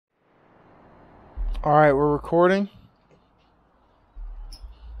All right, we're recording.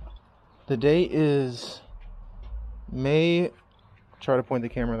 The date is May, try to point the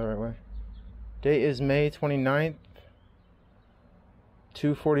camera the right way. Date is May 29th,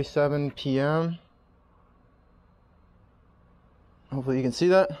 2:47 p.m. Hopefully you can see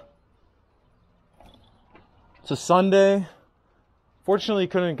that. It's a Sunday. Fortunately,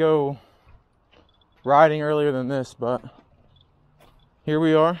 couldn't go riding earlier than this, but here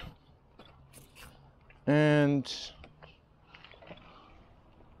we are. And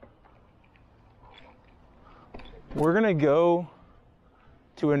we're gonna go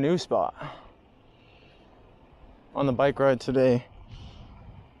to a new spot on the bike ride today.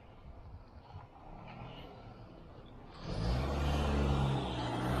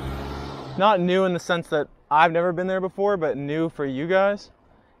 Not new in the sense that I've never been there before, but new for you guys.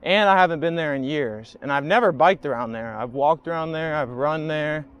 And I haven't been there in years. And I've never biked around there. I've walked around there, I've run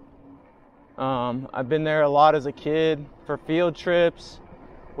there. I've been there a lot as a kid for field trips,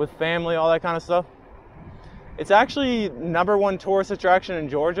 with family, all that kind of stuff. It's actually #1 tourist attraction in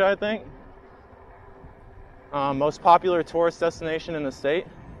Georgia, I think. Most popular tourist destination in the state.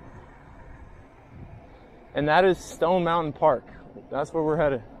 And that is Stone Mountain Park. That's where we're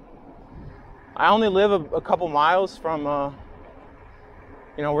headed. I only live a couple miles from,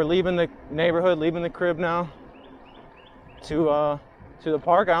 we're leaving the neighborhood, leaving the crib now to the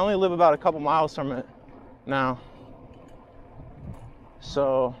park. I only live about a couple miles from it now.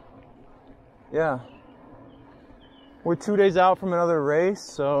 So, yeah. We're 2 days out from another race,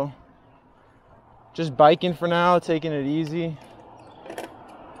 so just biking for now, taking it easy.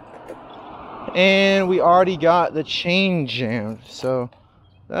 And we already got the chain jammed, so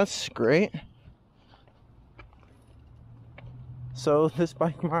that's great. So this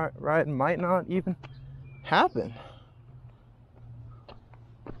bike ride might not even happen.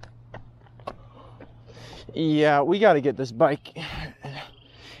 Yeah, we gotta get this bike.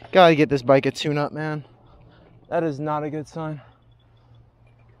 Gotta get this bike a tune-up, man. That is not a good sign.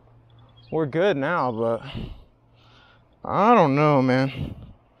 We're good now, but I don't know, man.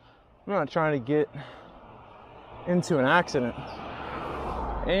 I'm not trying to get into an accident.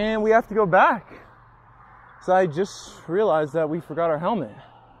 And we have to go back. So I just realized that we forgot our helmet.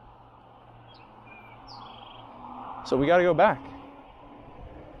 So we gotta go back.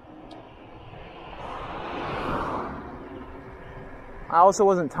 I also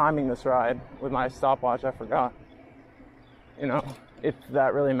wasn't timing this ride with my stopwatch, I forgot. If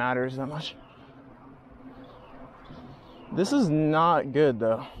that really matters that much. This is not good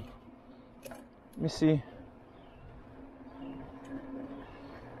though. Let me see.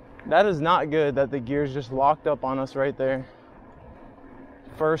 That is not good that the gear's just locked up on us right there.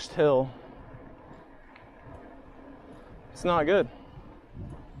 First hill. It's not good.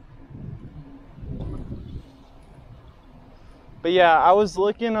 But yeah, I was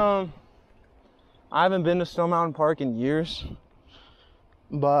looking, I haven't been to Stone Mountain Park in years,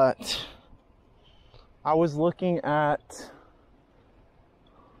 but I was looking at,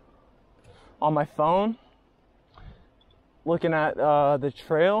 on my phone, looking at the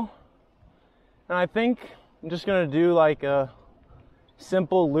trail, and I think I'm just gonna do like a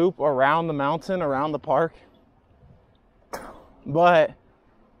simple loop around the mountain, around the park, but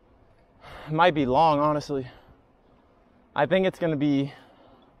it might be long, honestly. I think it's gonna be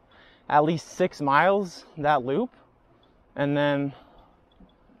at least 6 miles, that loop, and then,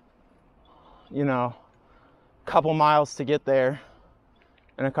 a couple miles to get there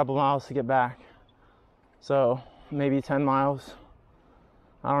and a couple miles to get back. So maybe 10 miles.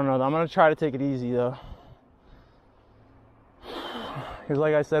 I don't know. I'm gonna try to take it easy though. Because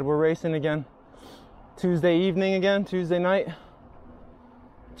like I said, we're racing again. Tuesday evening again, Tuesday night.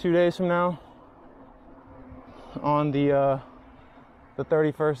 2 days from now. On the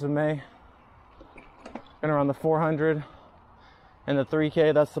 31st of May. Gonna run the 400 and the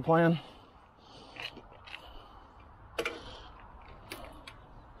 3K, that's the plan.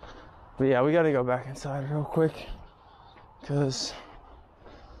 But yeah, we gotta go back inside real quick because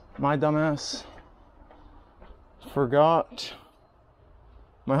my dumbass forgot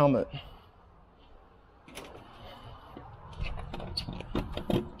my helmet.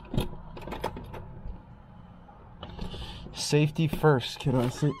 Safety first, kiddo.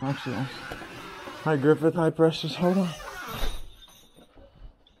 Actually, hi Griffith, hi Precious, hold on.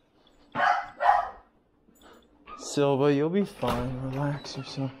 Silva, you'll be fine, relax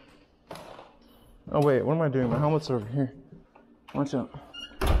yourself. Oh wait, what am I doing? My helmet's over here. Watch out.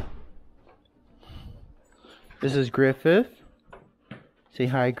 This is Griffith. Say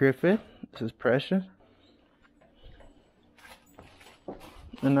hi, Griffith. This is Precious.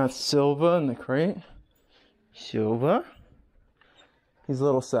 And that's Silva in the crate. Silva. He's a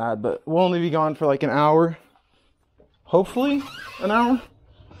little sad, but we'll only be gone for like an hour. Hopefully an hour.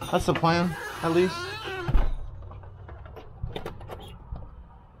 That's the plan, at least.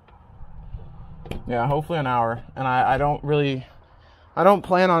 Yeah, hopefully an hour. And I don't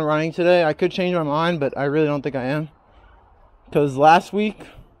plan on running today. I could change my mind, but I really don't think I am. Because last week,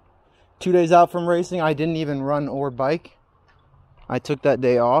 2 days out from racing, I didn't even run or bike. I took that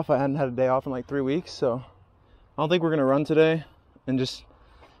day off. I hadn't had a day off in like 3 weeks, so I don't think we're gonna run today, and just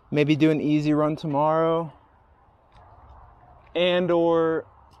maybe do an easy run tomorrow and or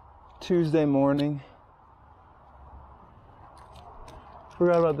Tuesday morning.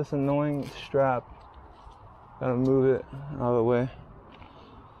 Forgot about this annoying strap. Gotta move it out of the way.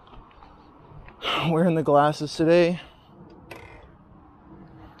 Wearing the glasses today.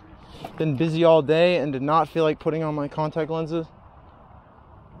 Been busy all day and did not feel like putting on my contact lenses,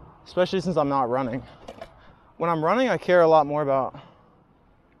 especially since I'm not running. When I'm running, I care a lot more about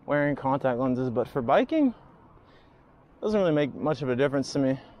wearing contact lenses, but for biking, it doesn't really make much of a difference to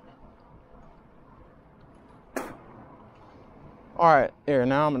me. All right, here,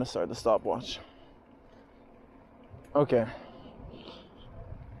 now I'm gonna start the stopwatch. Okay.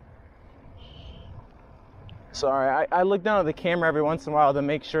 Sorry, I look down at the camera every once in a while to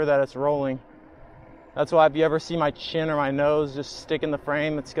make sure that it's rolling. That's why if you ever see my chin or my nose just stick in the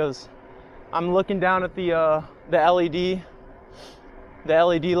frame, it's because I'm looking down at the LED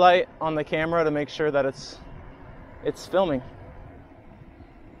light on the camera to make sure that it's filming.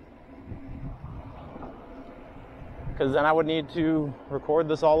 Because then I would need to record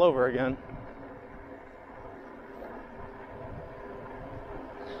this all over again.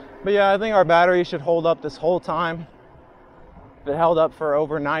 But yeah, I think our battery should hold up this whole time. It held up for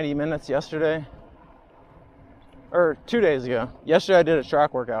over 90 minutes yesterday. Or 2 days ago. Yesterday I did a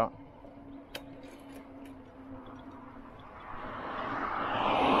track workout.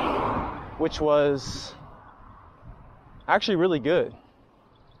 Which was actually really good.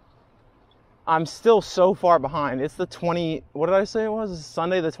 I'm still so far behind. It's the what did I say it was? It's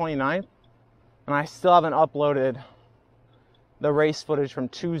Sunday the 29th. And I still haven't uploaded the race footage from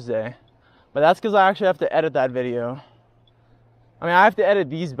Tuesday. But that's because I actually have to edit that video. I mean, I have to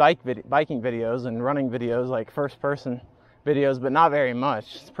edit these biking videos and running videos, like first person videos, but not very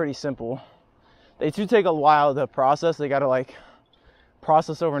much. It's pretty simple. They do take a while to process. They gotta like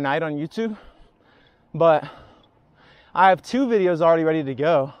process overnight on YouTube. But I have 2 videos already ready to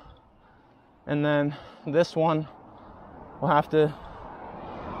go. And then this one will have to,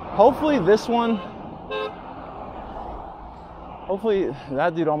 hopefully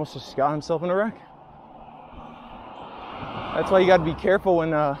that dude almost just got himself in a wreck. That's why you gotta be careful when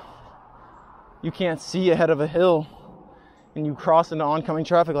you can't see ahead of a hill and you cross into oncoming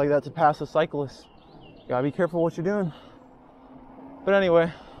traffic like that to pass a cyclist. You gotta be careful what you're doing. But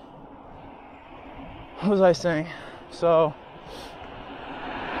anyway, what was I saying? So,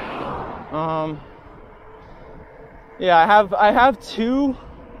 yeah, I have 2,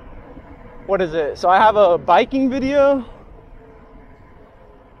 what is it? So I have a biking video.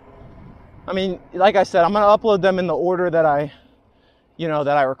 I mean, like I said, I'm gonna upload them in the order that I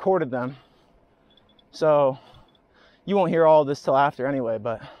recorded them. So you won't hear all of this till after anyway,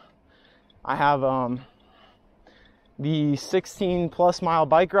 but I have the 16 plus mile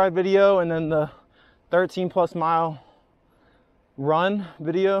bike ride video and then the 13 plus mile run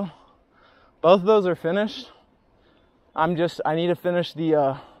video. Both of those are finished. I need to finish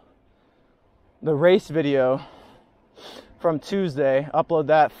the race video from Tuesday, upload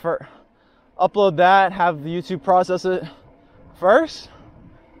that, have YouTube process it first,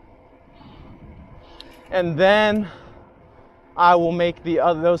 and then I will make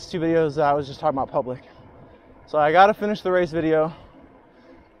those 2 videos that I was just talking about public. So I gotta finish the race video,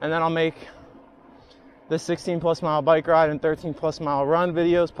 and then I'll make the 16 plus mile bike ride and 13 plus mile run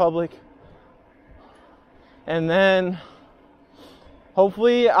videos public. And then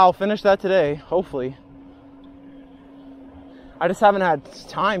hopefully I'll finish that today, hopefully. I just haven't had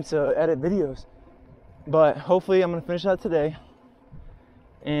time to edit videos, but hopefully I'm gonna finish that today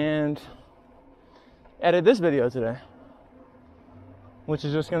and edit this video today, which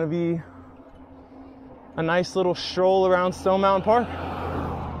is just gonna be a nice little stroll around Stone Mountain Park,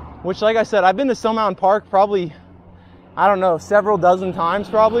 which, like I said, I've been to Stone Mountain Park probably, I don't know, several dozen times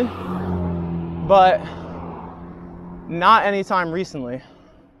probably, but not anytime recently.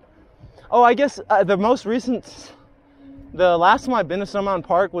 Oh, I guess the last time I've been to Stone Mountain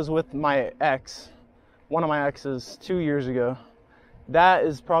Park was with my ex, one of my exes, 2 years ago. That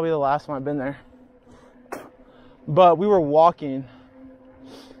is probably the last time I've been there. But we were walking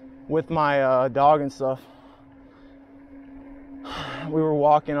with my dog and stuff, we were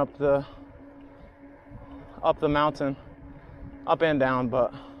walking up the mountain, up and down.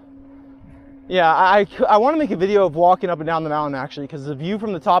 But yeah, I want to make a video of walking up and down the mountain actually, because the view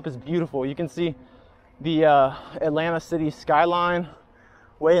from the top is beautiful. You can see the Atlanta city skyline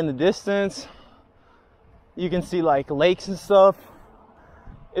way in the distance. You can see like lakes and stuff.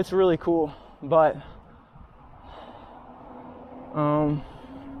 It's really cool. But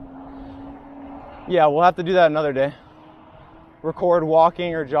yeah, we'll have to do that another day. Record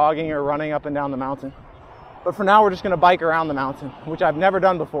walking or jogging or running up and down the mountain. But for now, we're just gonna bike around the mountain, which I've never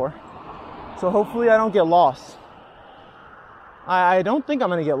done before. So hopefully I don't get lost. I don't think I'm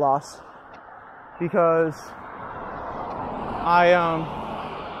gonna get lost because I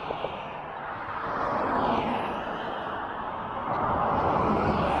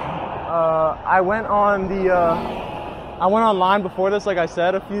went online before this, like I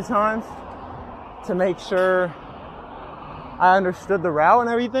said, a few times to make sure I understood the route and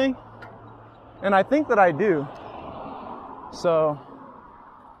everything. And I think that I do. So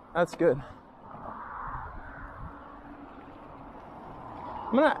that's good.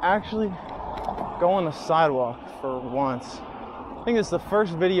 I'm gonna actually go on the sidewalk for once. I think it's the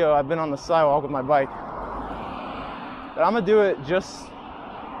first video I've been on the sidewalk with my bike. But I'm gonna do it just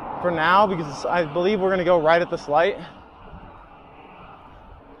for now because I believe we're gonna go right at this light.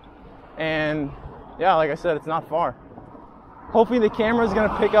 And yeah, like I said, it's not far. Hopefully the camera is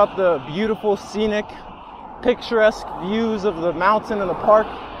gonna pick up the beautiful, scenic, picturesque views of the mountain and the park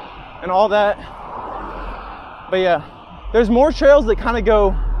and all that. But yeah, there's more trails that kind of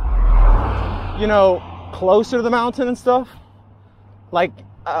go, you know, closer to the mountain and stuff, like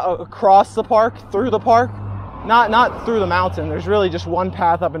across the park, through the park, not through the mountain. There's really just one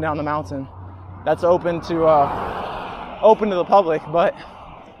path up and down the mountain that's open to the public. But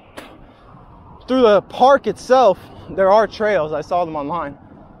through the park itself, there are trails. I saw them online,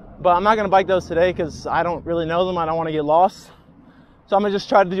 but I'm not gonna bike those today because I don't really know them. I don't want to get lost. So I'm gonna just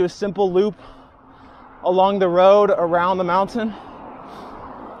try to do a simple loop along the road around the mountain,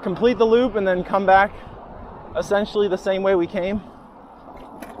 complete the loop, and then come back essentially the same way we came.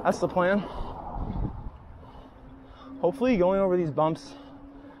 That's the plan. Hopefully going over these bumps,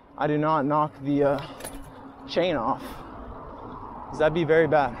 I do not knock the chain off, because that'd be very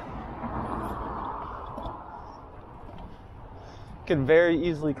bad. Could very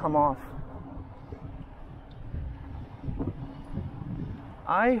easily come off.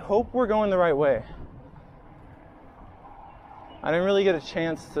 I hope we're going the right way. I didn't really get a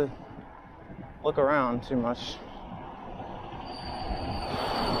chance to look around too much.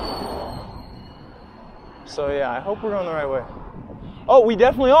 So yeah, I hope we're going the right way. Oh, we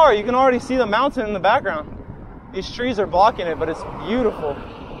definitely are. You can already see the mountain in the background. These trees are blocking it, but it's beautiful.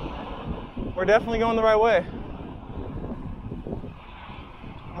 We're definitely going the right way.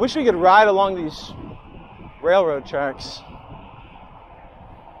 Wish we could ride along these railroad tracks.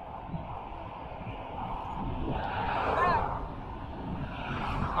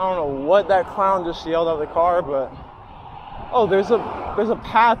 I don't know what that clown just yelled out of the car, but oh, there's a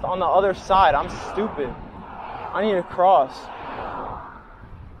path on the other side. I'm stupid. I need to cross.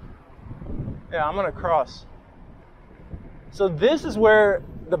 Yeah, I'm gonna cross. So this is where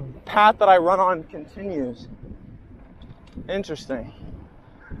the path that I run on continues. Interesting.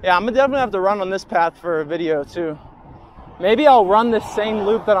 Yeah, I'm gonna definitely have to run on this path for a video too. Maybe I'll run this same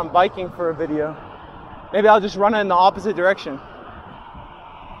loop that I'm biking for a video. Maybe I'll just run it in the opposite direction.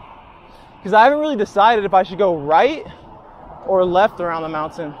 Because I haven't really decided if I should go right or left around the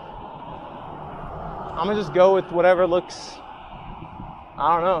mountain. I'm gonna just go with whatever looks,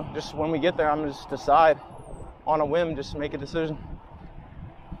 I don't know, just when we get there, I'm gonna just decide on a whim, just make a decision.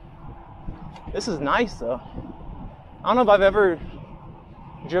 This is nice though. I don't know if I've ever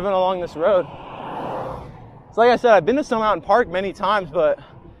driven along this road. So like I said, I've been to Stone Mountain Park many times, but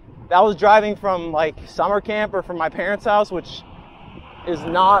that was driving from like summer camp or from my parents' house, which is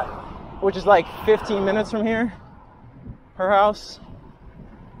like 15 minutes from here, her house.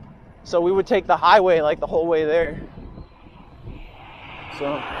 So we would take the highway like the whole way there.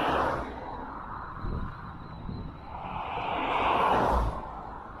 So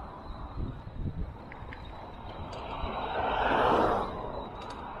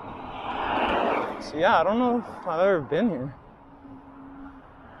yeah, I don't know if I've ever been here.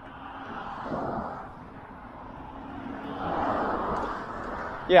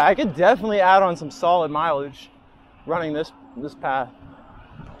 Yeah, I could definitely add on some solid mileage running this path.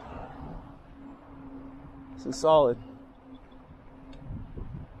 This is solid.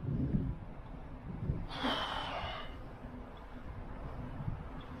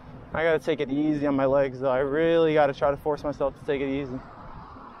 I gotta take it easy on my legs though. I really gotta try to force myself to take it easy.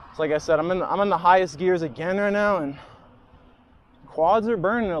 So like I said, I'm in the highest gears again right now, and quads are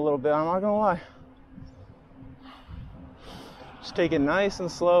burning a little bit, I'm not gonna lie. Just take it nice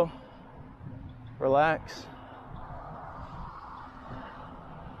and slow. Relax.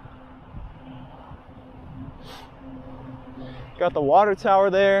 Got the water tower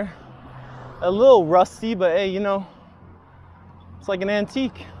there. A little rusty, but hey, you know, it's like an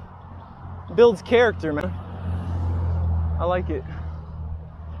antique. Builds character, man. I like it.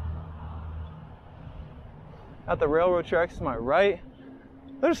 Got the railroad tracks to my right.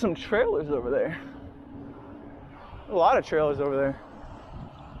 There's some trailers over there. A lot of trailers over there.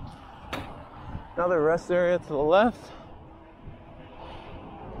 Another rest area to the left.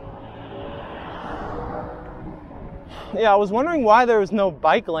 Yeah, I was wondering why there was no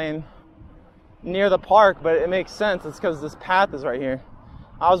bike lane near the park, but it makes sense. It's because this path is right here.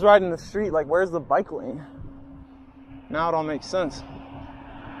 I was riding the street like, where's the bike lane? Now it all makes sense.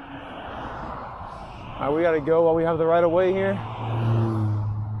 All right, we gotta go while we have the right of way here.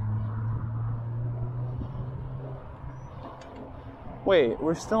 Wait,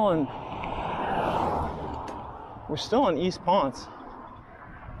 we're still in East Ponce.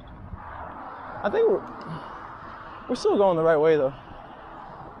 I think we're still going the right way though.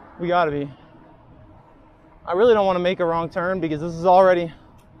 We gotta be. I really don't want to make a wrong turn because this is already,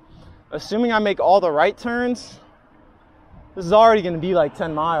 assuming I make all the right turns, this is already going to be like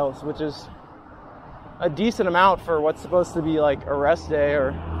 10 miles, which is a decent amount for what's supposed to be like a rest day or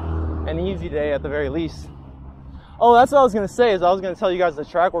an easy day at the very least. Oh, that's what I was going to say, is I was going to tell you guys the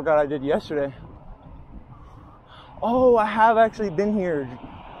track workout I did yesterday. Oh, I have actually been here,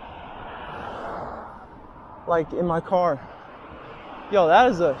 like in my car. Yo,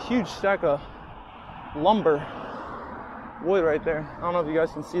 that is a huge stack of lumber wood right there. I don't know if you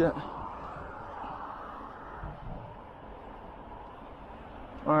guys can see that.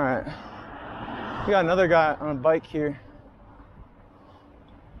 All right, we got another guy on a bike here.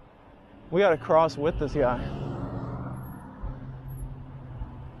 We got to cross with this guy.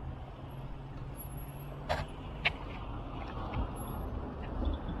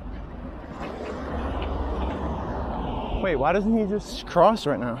 Wait, why doesn't he just cross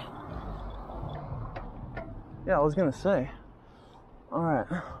right now? Yeah, I was gonna say. All right,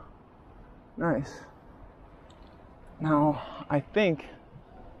 nice. Now, I think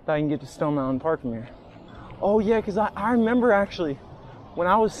that I can get to Stone Mountain Park from here. Oh yeah, because I remember actually, when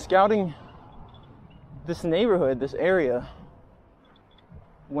I was scouting this neighborhood, this area,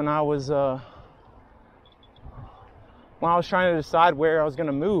 when I was trying to decide where I was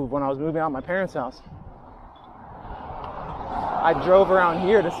gonna move, when I was moving out of my parents' house, I drove around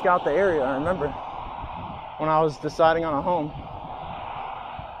here to scout the area, I remember, when I was deciding on a home.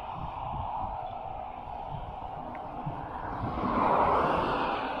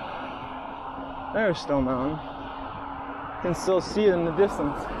 There's Stone Mountain. You can still see it in the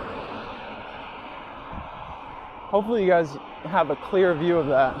distance. Hopefully you guys have a clear view of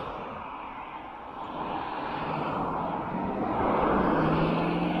that.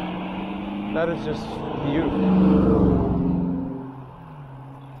 That is just beautiful.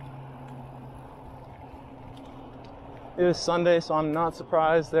 It is Sunday, so I'm not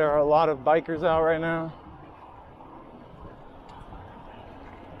surprised there are a lot of bikers out right now.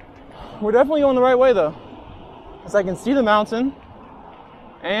 We're definitely going the right way though, because I can see the mountain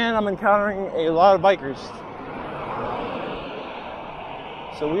and I'm encountering a lot of bikers.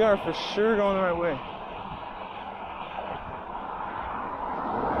 So we are for sure going the right way.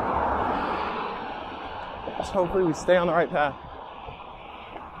 Just hopefully we stay on the right path.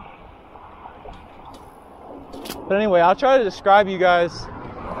 But anyway, I'll try to describe you guys.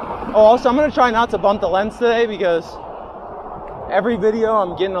 Oh, also I'm gonna try not to bump the lens today because every video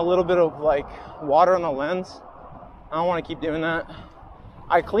I'm getting a little bit of like water on the lens. I don't want to keep doing that.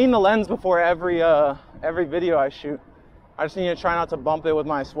 I clean the lens before every video I shoot. I just need to try not to bump it with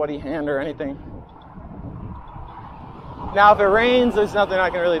my sweaty hand or anything. Now if it rains, there's nothing I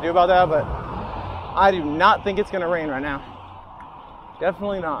can really do about that, but I do not think it's gonna rain right now.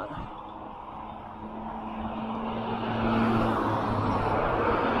 Definitely not.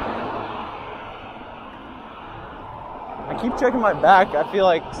 I keep checking my back. I feel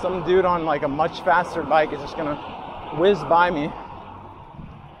like some dude on like a much faster bike is just gonna whiz by me.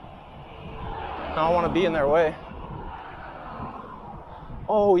 I don't want to be in their way.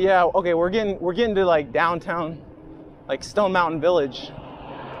 Oh yeah, okay, we're getting to like downtown, like Stone Mountain Village.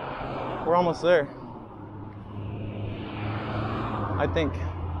 We're almost there, I think.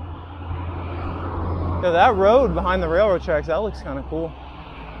 Yeah, that road behind the railroad tracks, that looks kind of cool.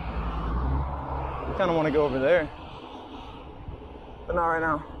 kind of want to go over there, but not right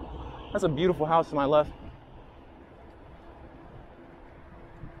now. That's a beautiful house to my left.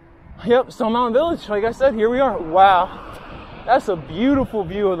 Yep, Stone Mountain Village. Like I said, here we are. Wow, that's a beautiful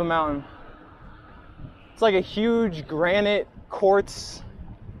view of the mountain. It's like a huge granite quartz,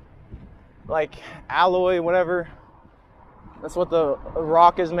 like alloy, whatever. That's what the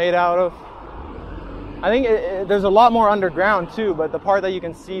rock is made out of. I think there's a lot more underground too, but the part that you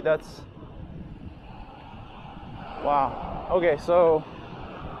can see, that's... Wow. Okay, so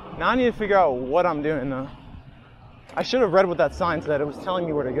now I need to figure out what I'm doing though. I should have read what that sign said. It was telling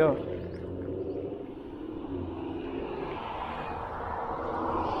me where to go.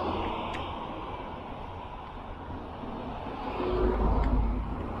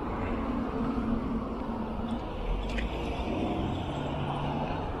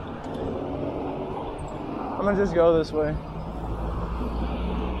 I'm gonna just go this way.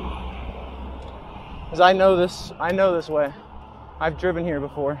 Because I know this way. I've driven here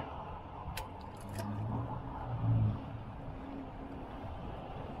before.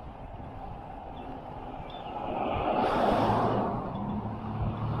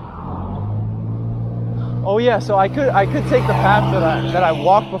 Oh yeah, so I could take the path that I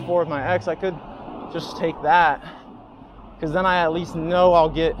walked before with my ex. I could just take that, because then I at least know I'll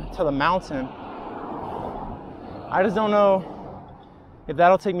get to the mountain. I just don't know if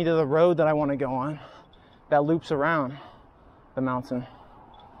that'll take me to the road that I want to go on, that loops around the mountain,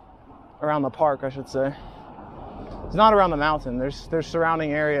 around the park, I should say. It's not around the mountain. There's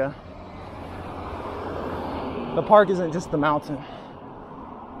surrounding area. The park isn't just the mountain.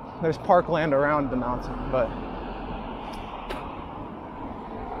 There's parkland around the mountain, but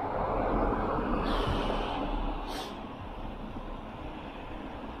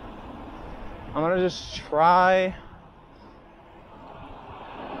I'm gonna just try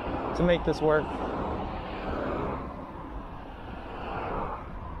to make this work.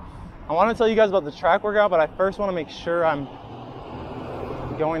 I want to tell you guys about the track workout, but I first want to make sure I'm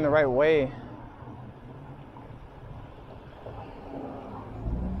going the right way.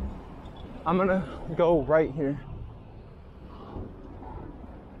 I'm gonna go right here.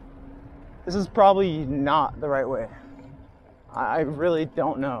 This is probably not the right way. I really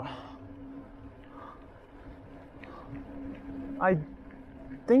don't know. I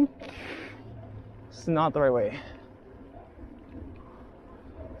think it's not the right way.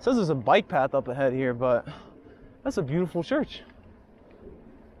 It says there's a bike path up ahead here, but that's a beautiful church.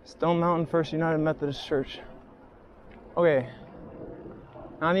 Stone Mountain First United Methodist Church. Okay.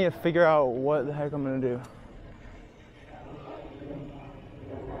 I need to figure out what the heck I'm gonna do.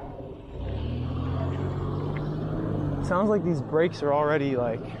 It sounds like these brakes are already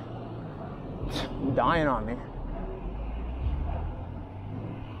like dying on me.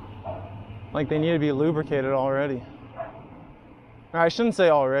 Like they need to be lubricated already. Or I shouldn't say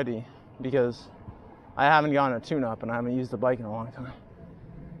already, because I haven't gotten a tune-up and I haven't used the bike in a long time.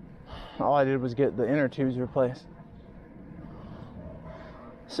 All I did was get the inner tubes replaced.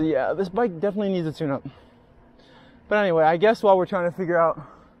 So yeah, this bike definitely needs a tune-up. But anyway, I guess while we're trying to figure out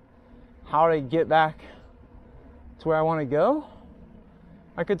how to get back to where I want to go,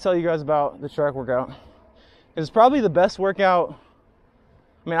 I could tell you guys about the track workout. It's probably the best workout.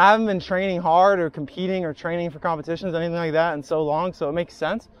 I mean, I haven't been training hard or competing or training for competitions, anything like that in so long, so it makes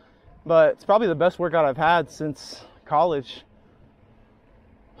sense. But it's probably the best workout I've had since college.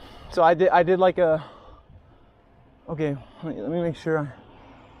 So I did like a, okay, let me make sure I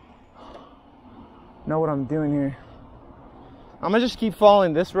know what I'm doing here. I'm gonna just keep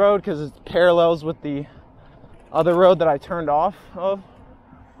following this road because it parallels with the other road that I turned off of.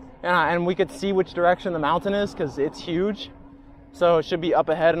 And we could see which direction the mountain is because it's huge. So it should be up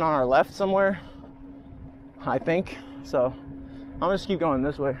ahead and on our left somewhere, I think. So I'm gonna just keep going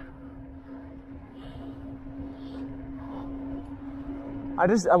this way.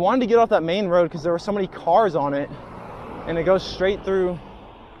 I wanted to get off that main road because there were so many cars on it, and it goes straight through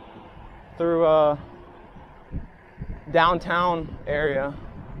downtown area.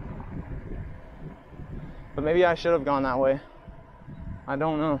 But maybe I should have gone that way. I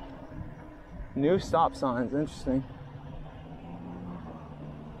don't know. New stop signs, interesting.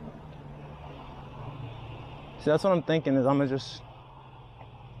 See, that's what I'm thinking is I'm gonna just...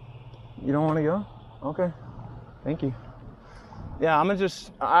 You don't want to go? Okay, thank you. Yeah, I'm gonna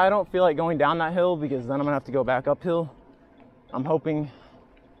just... I don't feel like going down that hill because then I'm gonna have to go back uphill. I'm hoping...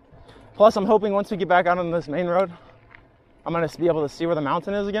 Plus, I'm hoping once we get back out on this main road, I'm gonna be able to see where the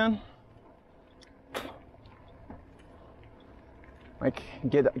mountain is again. Like,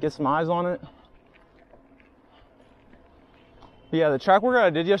 get some eyes on it. Yeah, the track workout I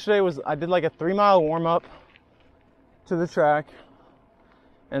did yesterday was, I did like a 3-mile warm up to the track,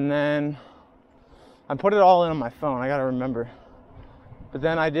 and then I put it all in on my phone, I gotta remember. But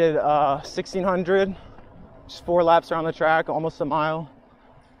then I did 1600, just 4 laps around the track, almost a mile,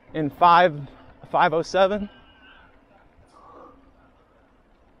 in 5:07.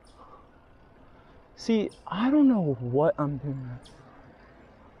 See, I don't know what I'm doing.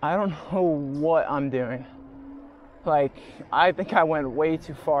 I don't know what I'm doing. Like, I think I went way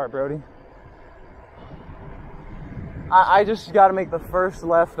too far, Brody. I just gotta make the first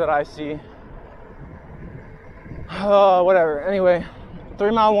left that I see. Whatever. Anyway,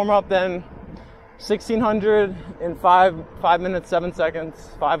 3-mile warm up, then 1600 in 5 minutes 7 seconds,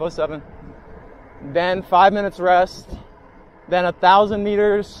 5:07. Then 5 minutes rest. Then 1,000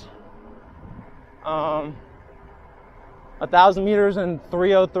 meters. 1,000 meters in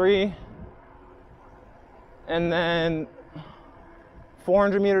 3:03. And then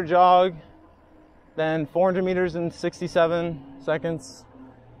 400 meter jog. Then 400 meters in 67 seconds.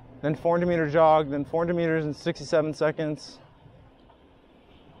 Then 400 meter jog. Then 400 meters in 67 seconds.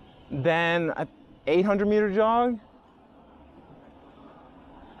 Then 800 meter jog.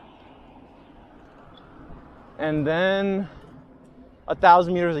 And then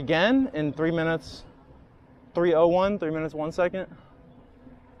 1,000 meters again in 3 minutes, 3:01, 3 minutes 1 second.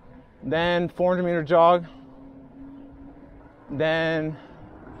 Then 400 meter jog. Then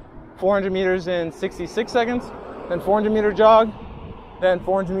 400 meters in 66 seconds. Then 400 meter jog. Then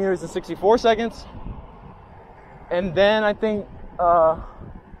 400 meters in 64 seconds. And then I think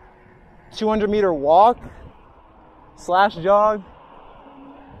 200 meter walk / jog.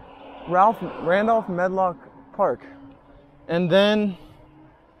 Randolph Medlock Park. And then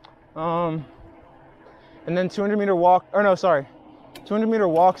 200 meter walk, 200 meter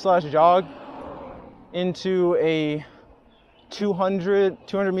walk / jog into a 200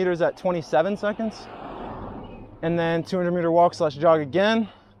 meters at 27 seconds. And then 200 meter walk / jog again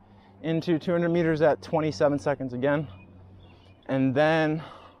into 200 meters at 27 seconds again. And then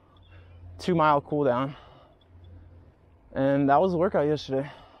 2-mile cool down. And that was the workout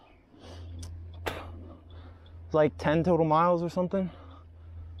yesterday. It's like 10 total miles or something.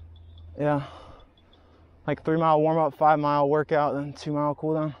 Yeah. Like 3-mile warm up, 5-mile workout, then 2-mile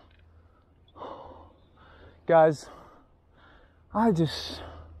cool down. Guys, I just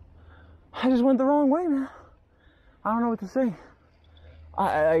went the wrong way, man. I don't know what to say.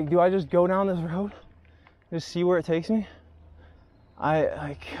 Do I just go down this road? Just see where it takes me?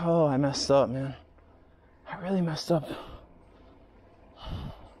 I messed up, man. I really messed up.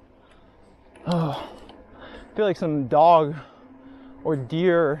 Oh, I feel like some dog or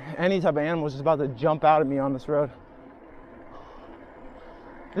deer or any type of animal is just about to jump out at me on this road.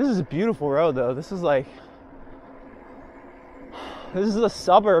 This is a beautiful road, though. This is a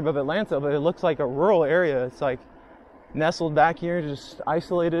suburb of Atlanta, but it looks like a rural area. It's like nestled back here, just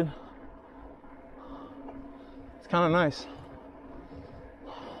isolated. It's kind of nice.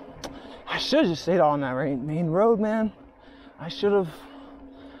 I should have just stayed on that main road, man. I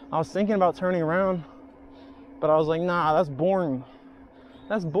was thinking about turning around, but I was like, nah, that's boring.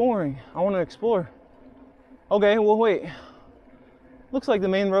 That's boring. I want to explore. Okay, well, wait. Looks like the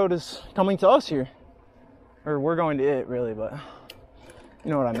main road is coming to us here. Or we're going to it, really, but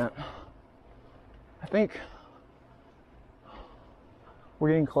you know what I meant. I think we're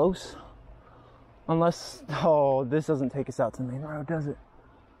getting close. Unless, this doesn't take us out to the main road, does it?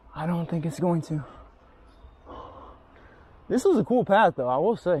 I don't think it's going to. This was a cool path, though, I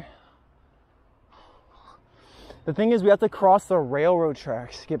will say. The thing is, we have to cross the railroad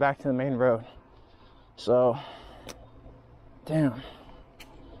tracks to get back to the main road. So, damn.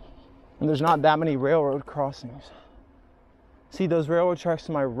 And there's not that many railroad crossings. See those railroad tracks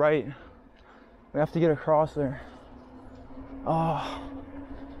to my right? We have to get across there. Oh,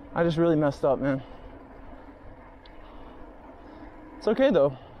 I just really messed up, man. It's okay,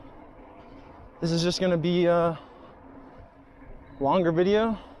 though. This is just gonna be a longer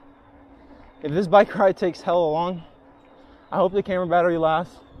video. If this bike ride takes hella long, I hope the camera battery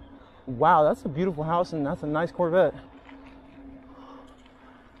lasts. Wow, that's a beautiful house and that's a nice Corvette.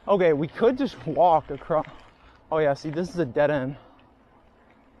 Okay, we could just walk across. Oh yeah, see, this is a dead end.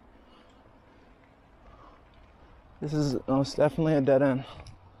 This is most definitely a dead end.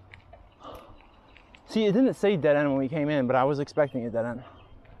 See, it didn't say dead end when we came in, but I was expecting a dead end.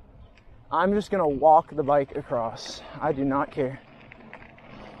 I'm just gonna walk the bike across. I do not care.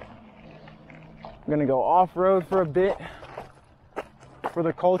 I'm gonna go off-road for a bit for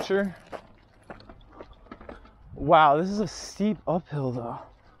the culture. Wow, this is a steep uphill though.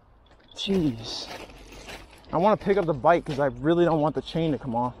 Jeez. I want to pick up the bike because I really don't want the chain to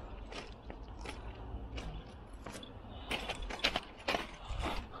come off.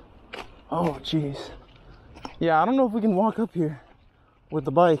 Oh, jeez. Yeah, I don't know if we can walk up here with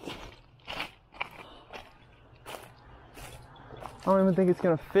the bike. I don't even think it's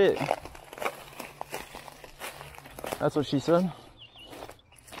gonna fit. That's what she said.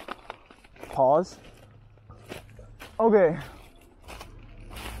 Pause. Okay.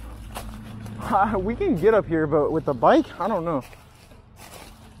 We can get up here, but with the bike, I don't know.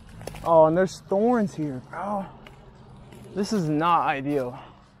 Oh, and there's thorns here, bro. This is not ideal.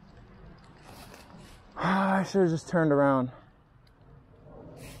 I should have just turned around.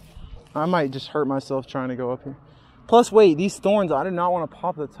 I might just hurt myself trying to go up here. Plus, wait, these thorns, I did not want to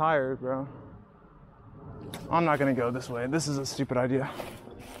pop the tires, bro. I'm not gonna go this way. This is a stupid idea.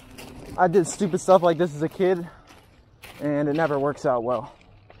 I did stupid stuff like this as a kid, and it never works out well.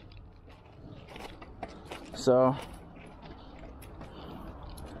 So,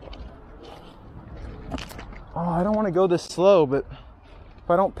 oh, I don't want to go this slow, but if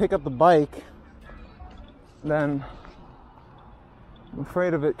I don't pick up the bike, then I'm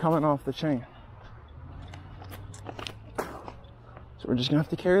afraid of it coming off the chain. So we're just gonna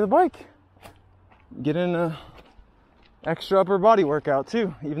have to carry the bike. Get in a extra upper body workout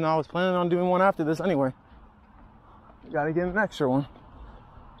too, even though I was planning on doing one after this anyway. Gotta get an extra one.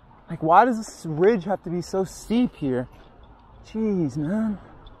 Like, why does this ridge have to be so steep here? Jeez, man.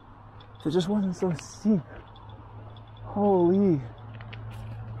 If it just wasn't so steep. Holy.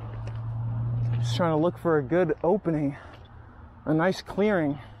 Just trying to look for a good opening. A nice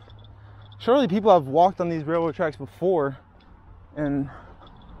clearing. Surely people have walked on these railroad tracks before and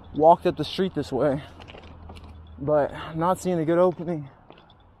walked up the street this way. But I'm not seeing a good opening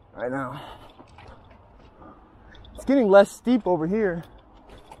right now. It's getting less steep over here.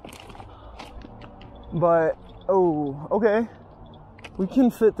 But, oh, okay. We can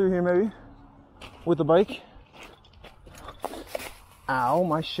fit through here maybe with the bike. Ow,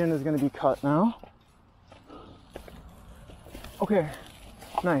 my shin is gonna be cut now. Okay,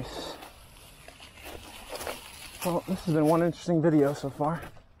 nice. Well, this has been one interesting video so far.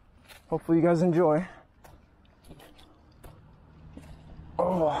 Hopefully you guys enjoy.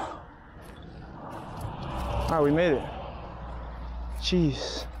 Oh. Alright, we made it.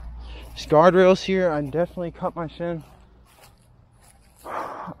 Jeez. There's guardrails here. I definitely cut my shin.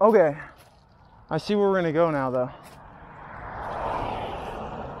 Okay. I see where we're gonna go now though.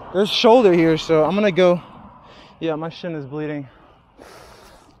 There's shoulder here, so I'm gonna go. Yeah, my shin is bleeding.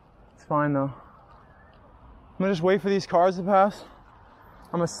 It's fine though. I'm gonna just wait for these cars to pass.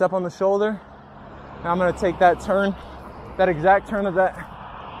 I'm gonna step on the shoulder. And I'm gonna take that turn, that exact turn that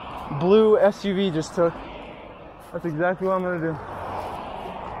that blue SUV just took. That's exactly what I'm gonna do.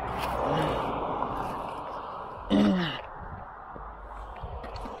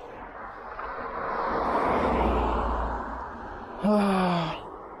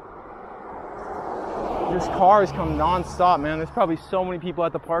 This cars come non-stop, man. There's probably so many people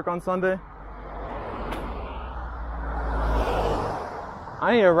at the park on Sunday.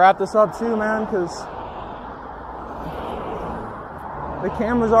 I need to wrap this up too, man, because the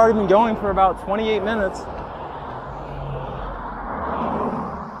camera's already been going for about 28 minutes.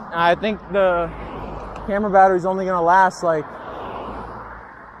 And I think the camera battery's only gonna last like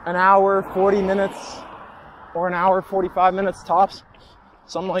an hour, 40 minutes, or an hour, 45 minutes tops.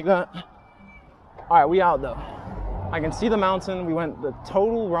 Something like that. All right, we out though. I can see the mountain. We went the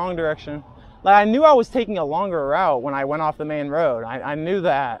total wrong direction. Like, I knew I was taking a longer route when I went off the main road. I knew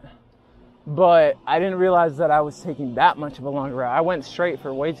that, but I didn't realize that I was taking that much of a longer route. I went straight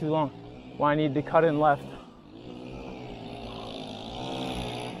for way too long when I needed to cut in left.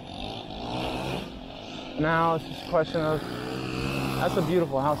 Now it's just a question of, that's a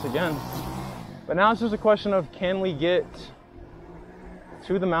beautiful house again. But now it's just a question of, can we get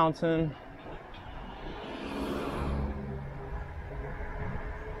to the mountain?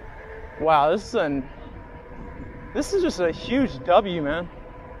 Wow, this is just a huge W, man.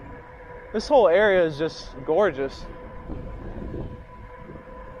 This whole area is just gorgeous.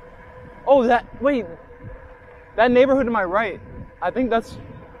 Oh, wait, that neighborhood to my right, I think that's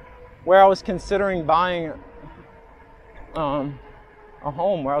where I was considering buying a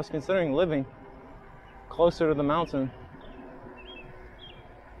home, where I was considering living closer to the mountain.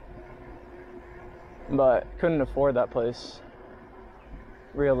 But couldn't afford that place.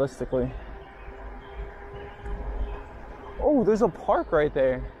 Realistically. Oh, there's a park right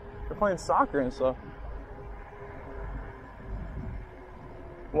there. They're playing soccer and stuff.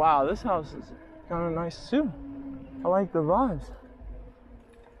 Wow, this house is kind of nice too. I like the vibes.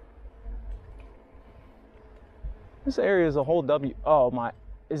 This area is a whole W. Oh my,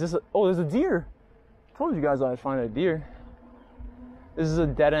 is this a, oh, there's a deer. I told you guys I'd find a deer. This is a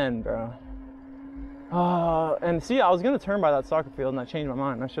dead end, bro. And see, I was gonna turn by that soccer field and I changed my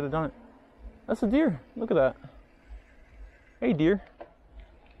mind. I should have done it. That's a deer. Look at that. Hey, deer.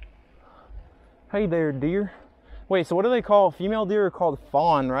 Hey there, deer. Wait, so what do they call female deer? Are called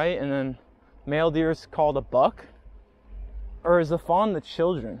fawn, right? And then male deer is called a buck? Or is the fawn the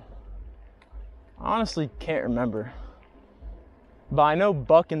children? I honestly can't remember. But I know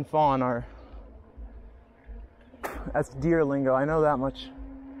buck and fawn are, that's deer lingo. I know that much.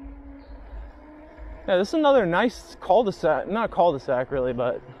 Yeah, this is another nice cul-de-sac. Not cul-de-sac really,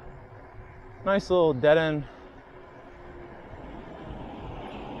 but nice little dead end.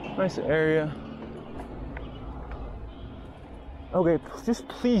 Nice area. Okay, just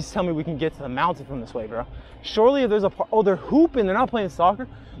please tell me we can get to the mountain from this way, bro. Surely if there's a oh, they're hooping. They're not playing soccer.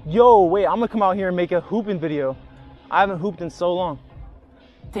 Yo, wait, I'm gonna come out here and make a hooping video. I haven't hooped in so long.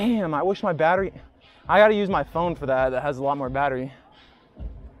 Damn, I wish my battery, I gotta use my phone for that. That has a lot more battery.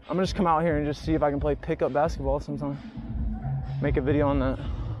 I'm gonna just come out here and just see if I can play pickup basketball sometime. Make a video on that.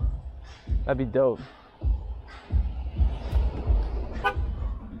 That'd be dope.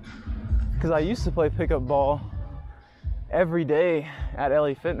 Because I used to play pickup ball every day at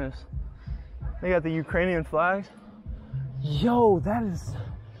LA Fitness. They got the Ukrainian flags. Yo, that is,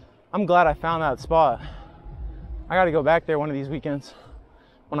 I'm glad I found that spot. I gotta go back there one of these weekends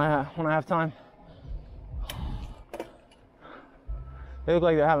when I have time. They look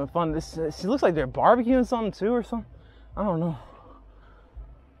like they're having fun. This looks like they're barbecuing something too or something. I don't know.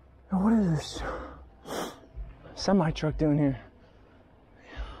 What is this semi truck doing here?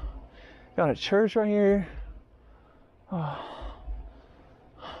 Got a church right here. Oh.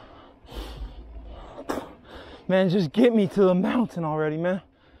 Man, just get me to the mountain already, man.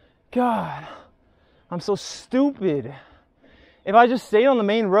 God, I'm so stupid. If I just stayed on the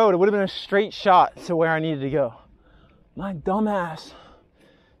main road, it would have been a straight shot to where I needed to go. My dumb ass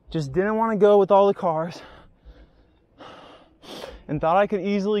just didn't want to go with all the cars and thought I could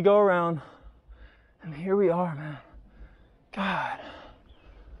easily go around. And here we are, man. God.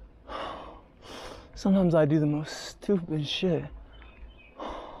 Sometimes I do the most stupid shit.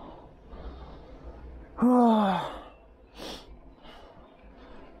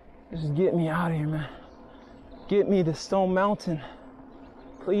 Just get me out of here, man. Get me to Stone Mountain,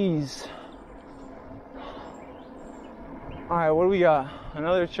 please. All right, what do we got?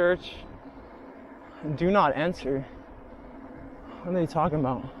 Another church. Do not enter. What are they talking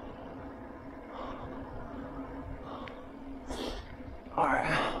about? All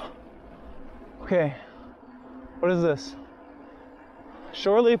right. Okay. What is this?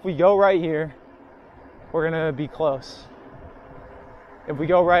 Surely if we go right here, we're gonna be close. If we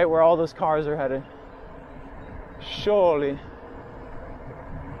go right where all those cars are headed. Surely.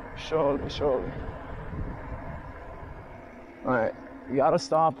 Surely, surely. Alright, we gotta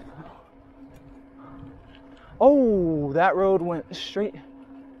stop. Oh, that road went straight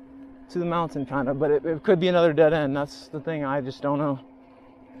to the mountain kind of, but it could be another dead end. That's the thing, I just don't know.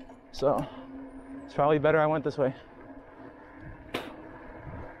 So, it's probably better I went this way.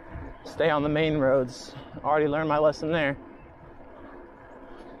 Stay on the main roads. Already learned my lesson there.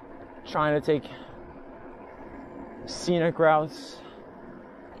 Trying to take scenic routes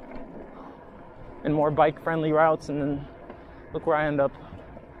and more bike-friendly routes, and then look where I end up.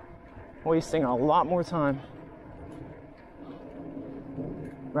 Wasting a lot more time.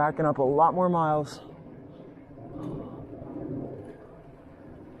 Racking up a lot more miles.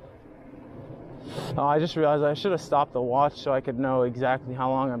 Oh, I just realized I should have stopped the watch so I could know exactly how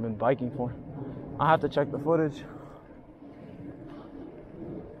long I've been biking for. I'll have to check the footage.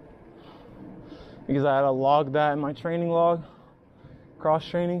 Because I had to log that in my training log. Cross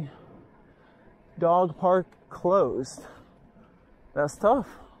training. Dog park closed. That's tough.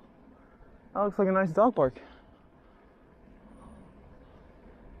 That looks like a nice dog park.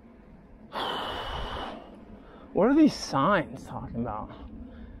 What are these signs talking about?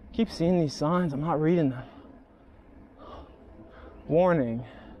 I keep seeing these signs. I'm not reading them. Warning.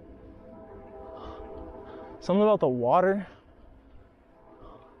 Something about the water.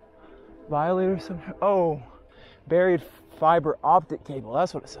 Violator. Oh, buried fiber optic cable.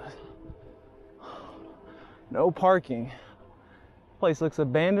 That's what it says. No parking. Place looks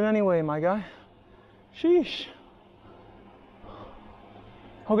abandoned anyway, my guy. Sheesh.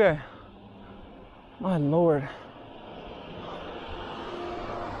 Okay. My lord.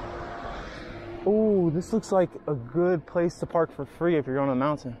 Oh, this looks like a good place to park for free if you're on a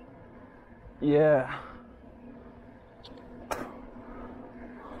mountain. Yeah.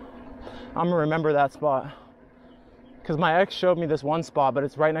 I'm gonna remember that spot. because my ex showed me this one spot, but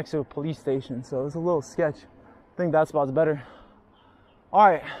it's right next to a police station, so it's a little sketch. I think that spot's better. All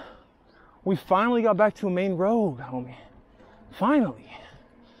right, we finally got back to a main road, homie. Finally.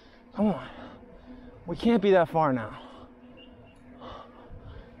 Come on. We can't be that far now.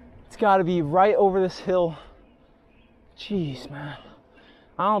 It's got to be right over this hill. Jeez, man.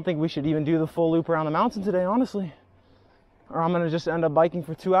 I don't think we should even do the full loop around the mountain today, honestly. Or I'm going to just end up biking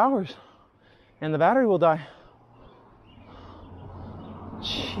for 2 hours and the battery will die.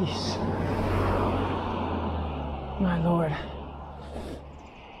 Jeez. My Lord.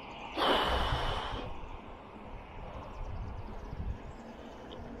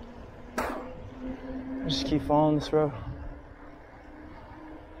 I just keep following this road.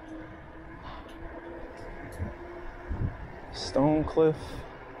 Stone cliff,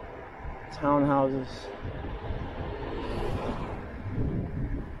 townhouses.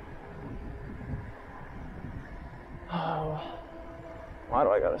 Oh, why do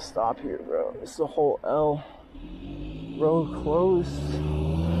I gotta stop here, bro? It's the whole L. Road closed.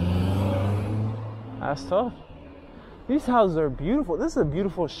 That's tough. These houses are beautiful. This is a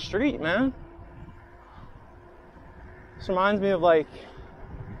beautiful street, man. This reminds me of like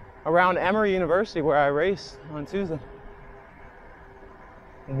around Emory University where I raced on Tuesday.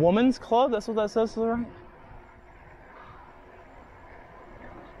 Women's Club, that's what that says to the right.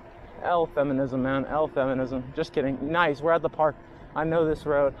 L feminism, man. L feminism. Just kidding. Nice. We're at the park. I know this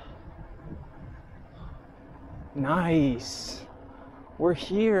road. Nice. We're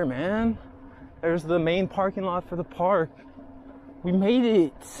here, man. There's the main parking lot for the park. We made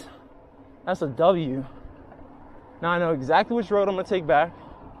it. That's a W. Now I know exactly which road I'm going to take back.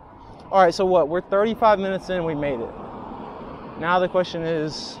 All right, so what? We're 35 minutes in. We made it. Now the question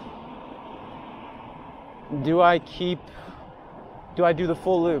is, do I do the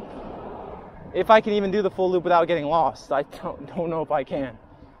full loop? If I can even do the full loop without getting lost. I don't know if I can.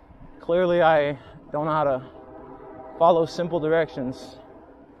 Clearly I don't know how to follow simple directions.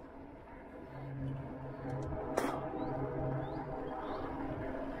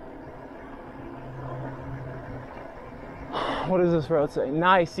 What does this road say?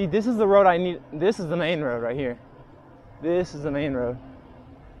 Nice. See, this is the road I need. This is the main road right here. This is the main road.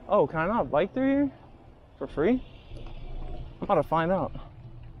 Oh, can I not bike through here for free? I'm about to find out.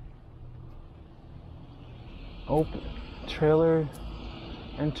 Open trailer,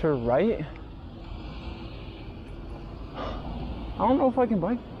 enter right. I don't know if I can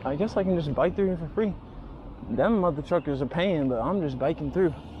bike. I guess I can just bike through here for free. Them mother truckers are paying, but I'm just biking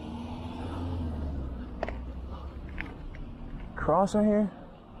through. Cross right here.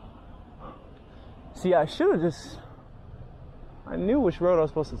 See, I should have just, I knew which road I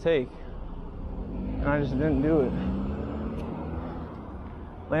was supposed to take, and I just didn't do it.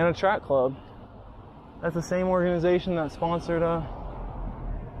 Atlanta Track Club. That's the same organization that sponsored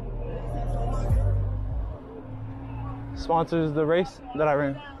sponsors the race that I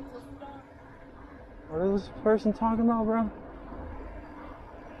ran. What is this person talking about, bro?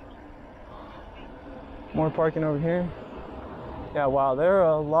 More parking over here. Yeah, wow, there are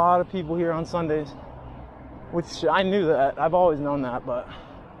a lot of people here on Sundays, which I knew that. I've always known that, but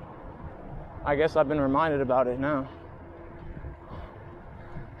I guess I've been reminded about it now.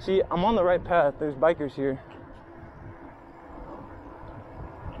 See, I'm on the right path. There's bikers here.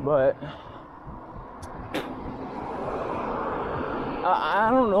 But I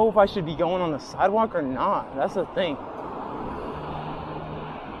don't know if I should be going on the sidewalk or not. That's the thing.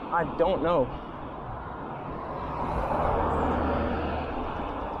 I don't know.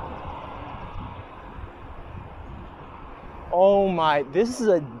 Oh my, this is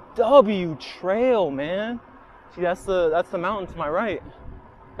a W trail, man. See, that's the mountain to my right.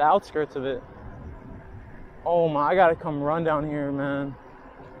 The outskirts of it. Oh my, I gotta come run down here, man.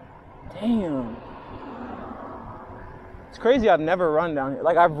 Damn. It's crazy I've never run down here.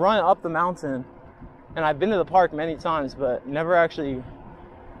 Like, I've run up the mountain and I've been to the park many times, but never actually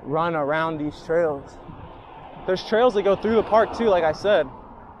run around these trails. There's trails that go through the park too, like I said.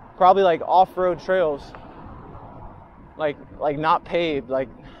 Probably like off-road trails. Like not paved, like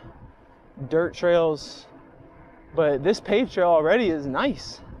dirt trails. But this paved trail already is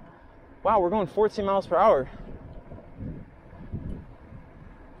nice. Wow, we're going 14 miles per hour.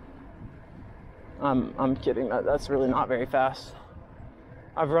 I'm kidding. That's really not very fast.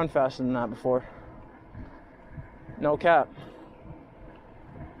 I've run faster than that before. No cap.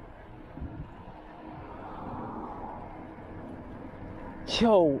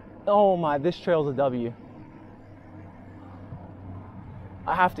 Yo, oh my, this trail's a W.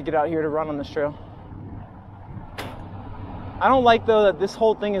 I have to get out here to run on this trail. I don't like though that this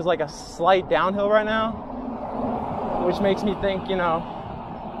whole thing is like a slight downhill right now, which makes me think, you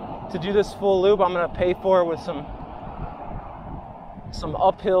know, to do this full loop, I'm gonna pay for it with some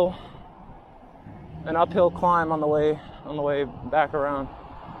an uphill climb on the way back around.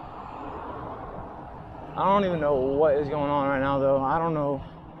 I don't even know what is going on right now, though. I don't know.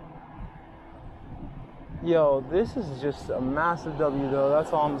 Yo, this is just a massive W, though.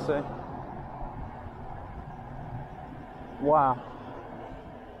 That's all I'm gonna say. Wow.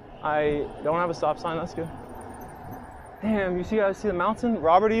 I don't have a stop sign. That's good. Damn, you guys see the mountain?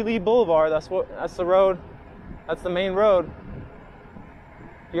 Robert E. Lee Boulevard. That's the road. That's the main road.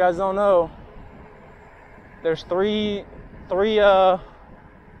 If you guys don't know, there's three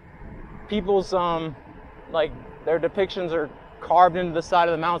people's like their depictions are carved into the side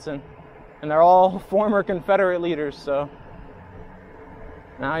of the mountain, and they're all former Confederate leaders. So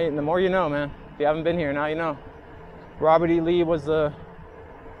now the more you know, man. If you haven't been here, now you know. Robert E. Lee was the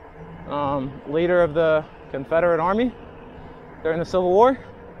leader of the Confederate Army during the Civil War.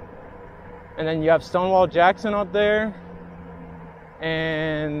 And then you have Stonewall Jackson up there.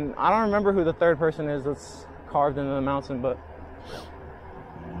 And I don't remember who the third person is that's carved into the mountain, but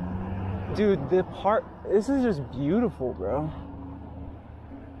dude, this is just beautiful, bro.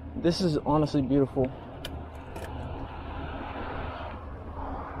 This is honestly beautiful.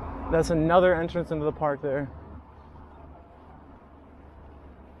 That's another entrance into the park there.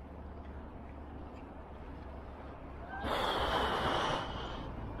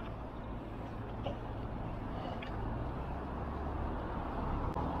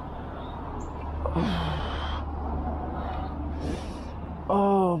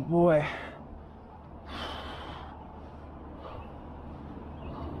 Oh boy.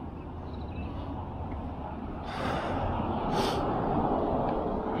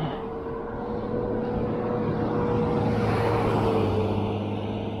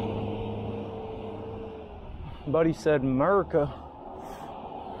 Buddy said America.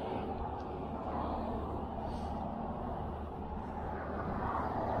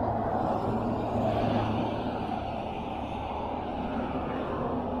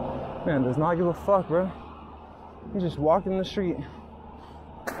 Man does not give a fuck, bro. He's just walking the street.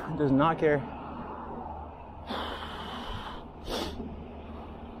 He does not care.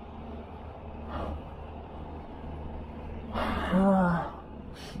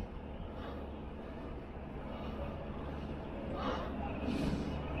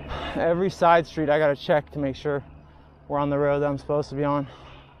 Every side street I gotta check to make sure we're on the road that I'm supposed to be on,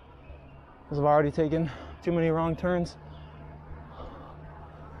 because I've already taken too many wrong turns.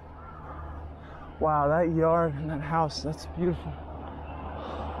 Wow, that yard and that house, that's beautiful.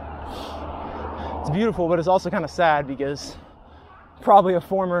 It's beautiful, but it's also kind of sad because probably a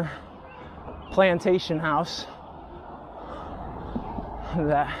former plantation house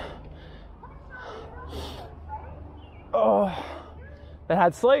that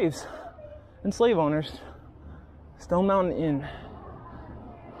had slaves and slave owners. Stone Mountain Inn.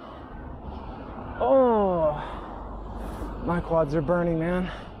 Oh, my quads are burning,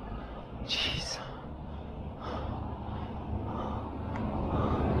 man. Jeez.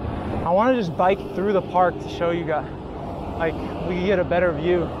 I want to just bike through the park to show you guys, like, we can get a better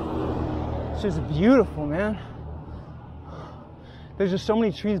view. It's just beautiful, man. There's just so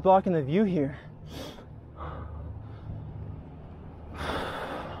many trees blocking the view here.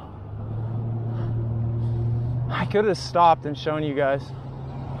 I could have stopped and shown you guys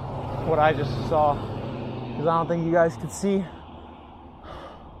what I just saw, because I don't think you guys could see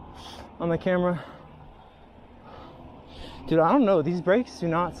on the camera. Dude, I don't know. These brakes do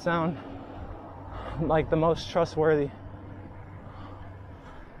not sound like the most trustworthy.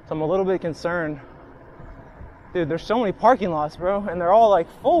 So I'm a little bit concerned. Dude, there's so many parking lots, bro, and they're all like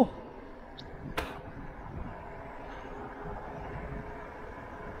full.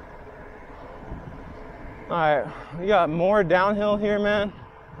 All right, we got more downhill here, man.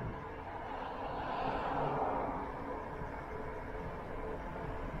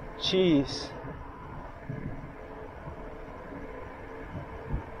 Jeez.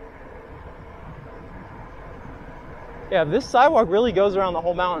 Yeah, this sidewalk really goes around the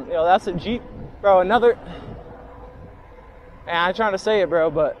whole mountain. You know, that's a Jeep, bro. Another. And I'm trying to say it, bro,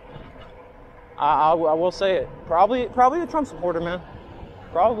 but I will say it. Probably a Trump supporter, man.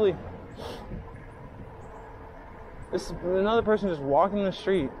 Probably. This is another person just walking the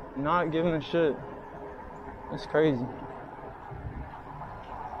street, not giving a shit. That's crazy.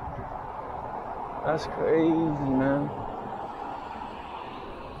 That's crazy, man.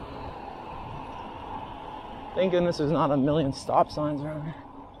 Thank goodness there's not a million stop signs around here.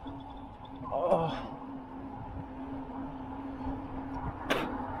 Oh.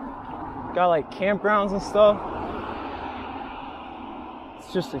 Got like campgrounds and stuff.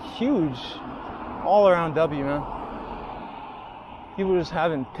 It's just a huge all around W, man. People just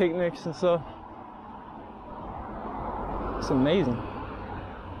having picnics and stuff. It's amazing.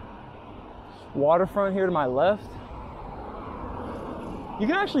 Waterfront here to my left. You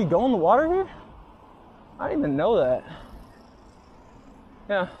can actually go in the water here? I didn't even know that.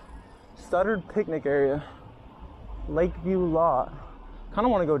 Yeah, Stuttered picnic area. Lakeview lot. Kind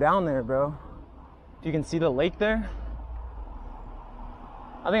of want to go down there, bro. If you can see the lake there.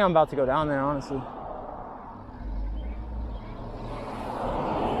 I think I'm about to go down there, honestly.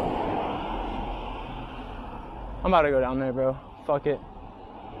 I'm about to go down there, bro. Fuck it.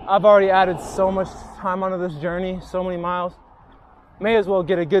 I've already added so much time onto this journey, so many miles. May as well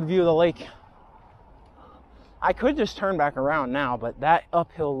get a good view of the lake. I could just turn back around now, but that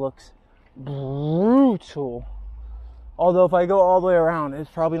uphill looks brutal. Although if I go all the way around, it's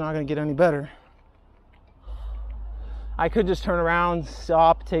probably not going to get any better. I could just turn around,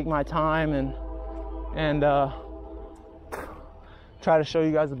 stop, take my time, and try to show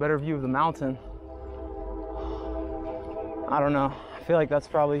you guys a better view of the mountain. I don't know. I feel like that's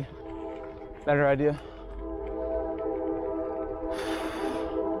probably a better idea.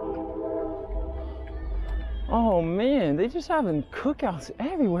 Oh man, they just having cookouts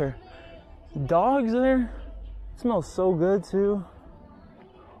everywhere. Dogs there. It smells so good too.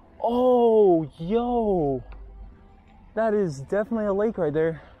 Oh, yo. That is definitely a lake right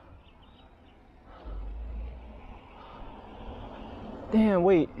there. Damn,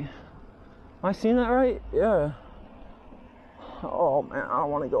 wait. Am I seeing that right? Yeah. Oh man, I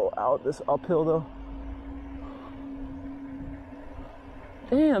don't want to go out this uphill though.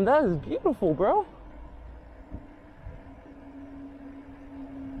 Damn, that is beautiful, bro.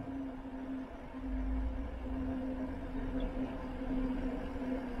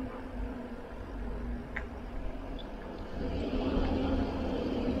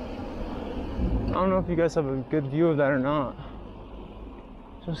 I don't know if you guys have a good view of that or not.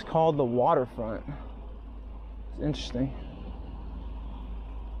 It's just called the waterfront. It's interesting.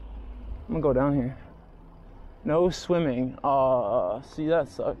 I'm gonna go down here. No swimming. See, that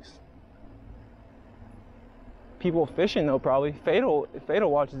sucks. People fishing though, probably. Fatal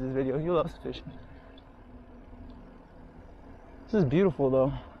watches this video. He loves fishing. This is beautiful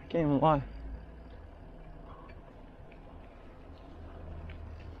though. I can't even lie.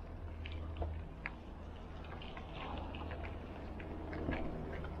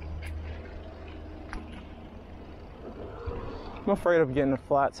 I'm afraid of getting a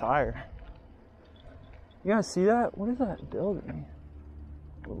flat tire. You guys see that? What is that building?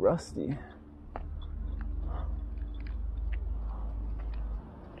 Rusty.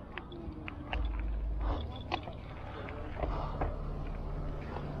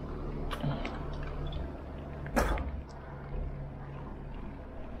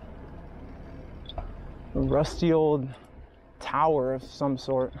 A rusty old tower of some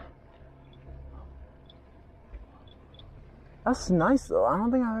sort. That's nice though. I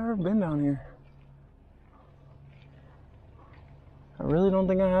don't think I've ever been down here. I really don't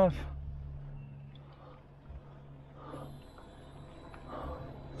think I have.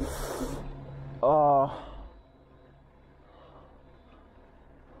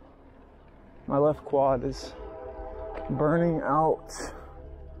 My left quad is burning out.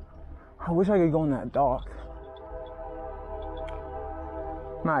 I wish I could go in that dock.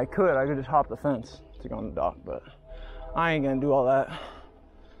 No, I could just hop the fence to go on the dock, but I ain't gonna do all that.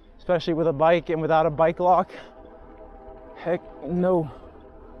 Especially with a bike and without a bike lock. Heck no.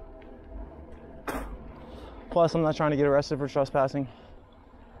 Plus, I'm not trying to get arrested for trespassing.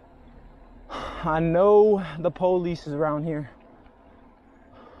 I know the police is around here.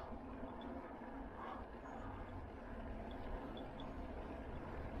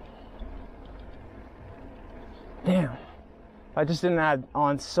 Damn. I just didn't add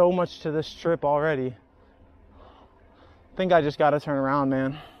on so much to this trip already. I think I just gotta turn around,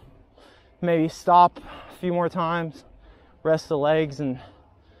 man. Maybe stop a few more times, rest the legs, and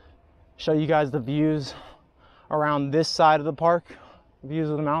show you guys the views around this side of the park, views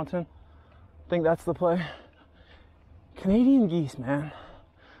of the mountain. I think that's the play. Canadian geese, man.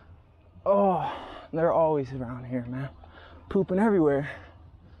 Oh, they're always around here, man. Pooping everywhere.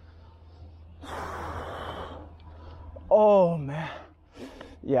 Oh, man.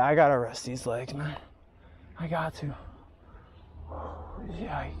 Yeah, I gotta rest these legs, man. I got to.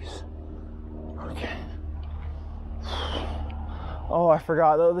 Yikes. Okay. Oh, I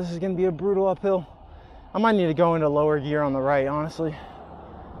forgot though. This is gonna be a brutal uphill. I might need to go into lower gear on the right, honestly.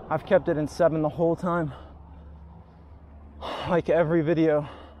 I've kept it in 7 the whole time. Like every video.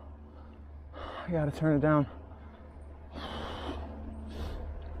 I gotta turn it down.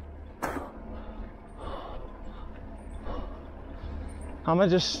 I'm gonna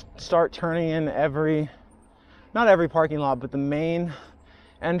just start turning in not every parking lot, but the main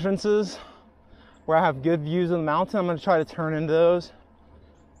entrances where I have good views of the mountain. I'm gonna try to turn into those,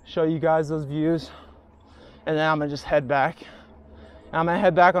 show you guys those views, and then I'm gonna just head back. And I'm gonna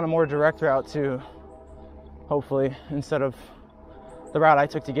head back on a more direct route too, hopefully, instead of the route I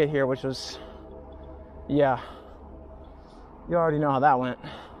took to get here, which was, yeah, you already know how that went.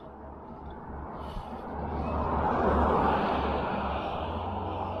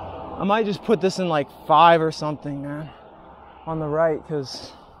 I might just put this in like 5 or something, man, on the right,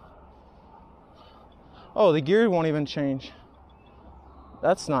 because, oh, the gear won't even change.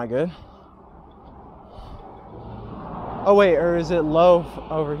 That's not good. Oh wait, or is it low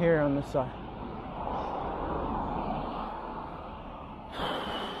over here on this side?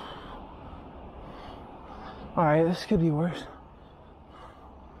 All right, this could be worse.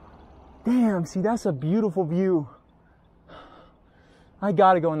 Damn, see, that's a beautiful view. I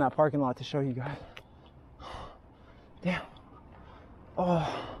gotta go in that parking lot to show you guys. Damn.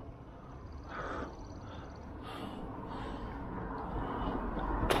 Oh.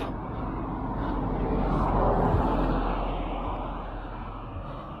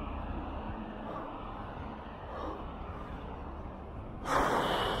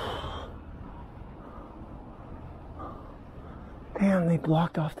 Damn, they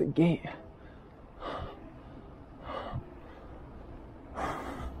blocked off the gate.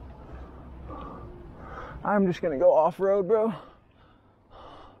 I'm just gonna go off-road, bro.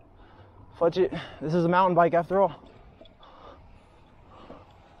 Fudge it. This is a mountain bike after all.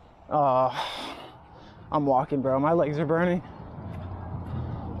 I'm walking, bro. My legs are burning.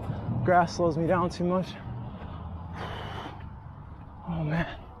 Grass slows me down too much. Oh, man.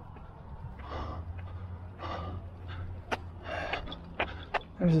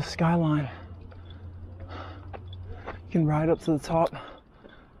 There's a skyline. You can ride up to the top.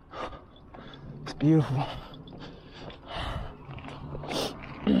 It's beautiful.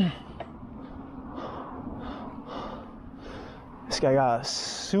 This guy got a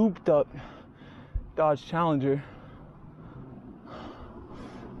souped up Dodge Challenger.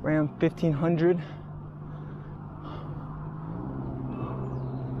 Ram 1500.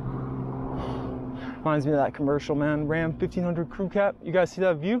 Reminds me of that commercial, man. Ram 1500 crew cab. You guys see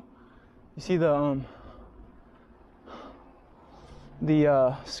that view? You see the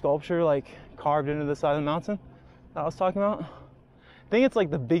sculpture like carved into the side of the mountain that I was talking about? I think it's like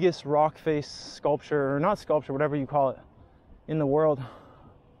the biggest rock face sculpture, or not sculpture, whatever you call it, in the world.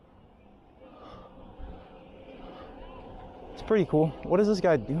 It's pretty cool. What is this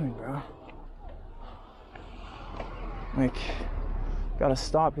guy doing, bro? Like, gotta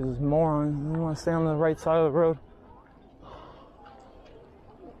stop because this moron. You want to stay on the right side of the road.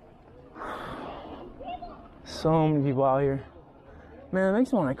 So many people out here. Man, it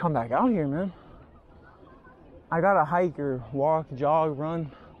makes me want to come back out here, man. I gotta hike or walk, jog, run,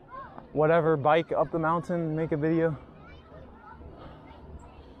 whatever, bike up the mountain, make a video.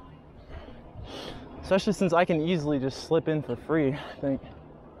 Especially since I can easily just slip in for free, I think.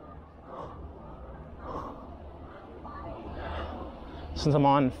 Since I'm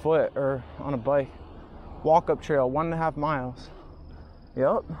on foot or on a bike. Walk up trail, 1.5 miles.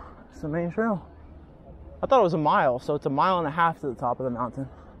 Yep, it's the main trail. I thought it was a mile, so it's 1.5 miles to the top of the mountain.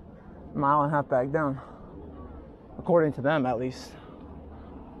 1.5 miles back down. According to them, at least.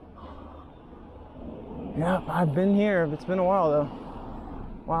 Yep, I've been here. It's been a while, though.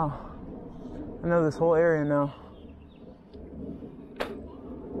 Wow. I know this whole area now.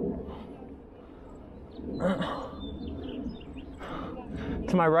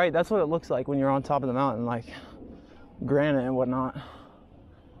 To my right, that's what it looks like when you're on top of the mountain, like granite and whatnot.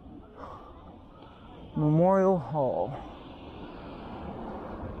 Memorial Hall.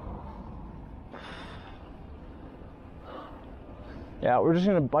 Yeah, we're just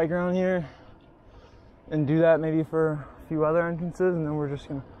gonna bike around here and do that maybe for a few other entrances, and then we're just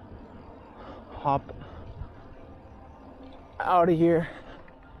gonna hop out of here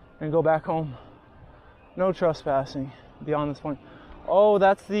and go back home. No trespassing beyond this point. Oh,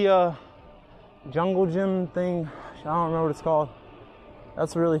 that's the jungle gym thing. I don't remember what it's called.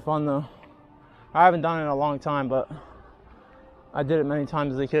 That's really fun though. I haven't done it in a long time, but I did it many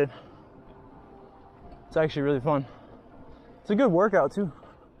times as a kid. It's actually really fun. It's a good workout too.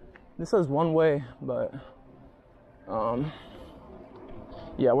 This says one way, but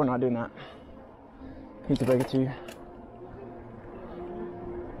yeah, we're not doing that. Hate to break it to you.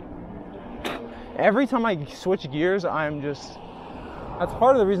 Every time I switch gears, that's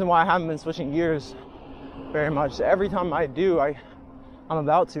part of the reason why I haven't been switching gears very much. Every time I do, I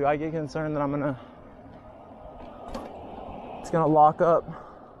get concerned that it's gonna lock up.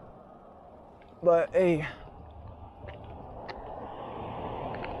 But hey,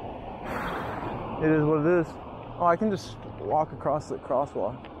 it is what it is. Oh, I can just walk across the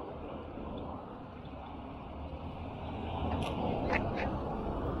crosswalk.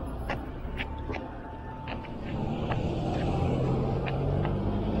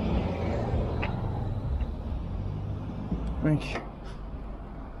 Thank you.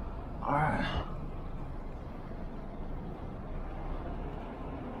 All right.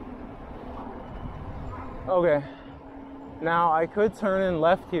 Okay. Now I could turn in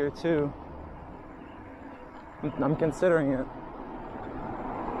left here too. I'm considering it.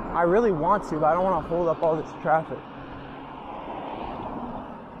 I really want to, but I don't want to hold up all this traffic.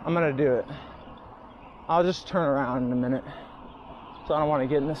 I'm gonna do it. I'll just turn around in a minute. So I don't want to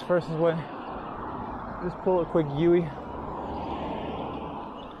get in this person's way. Just pull a quick U-ey.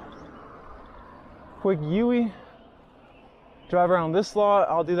 Quick U-ey. Drive around this lot.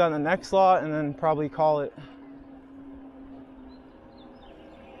 I'll do that in the next lot and then probably call it.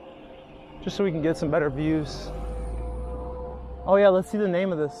 Just so we can get some better views. Oh yeah, let's see the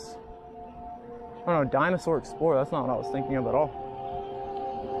name of this. Oh no, Dinosaur Explorer. That's not what I was thinking of at all.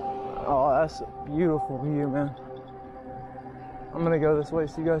 Oh, that's a beautiful view, man. I'm gonna go this way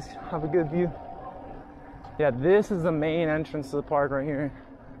so you guys have a good view. Yeah, this is the main entrance to the park right here.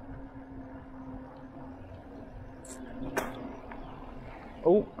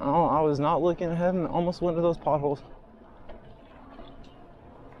 Oh, I was not looking ahead and almost went into those potholes.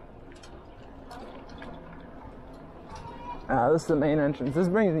 This is the main entrance. This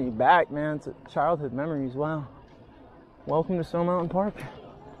brings me back, man, to childhood memories. Wow. Welcome to Stone Mountain Park.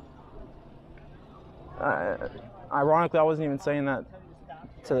 Ironically, I wasn't even saying that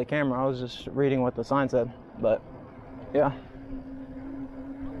to the camera. I was just reading what the sign said. But, yeah.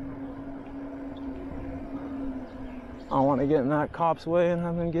 I don't want to get in that cop's way and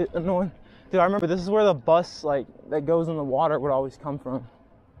have him get annoyed. Dude, I remember this is where the bus, like, that goes in the water would always come from.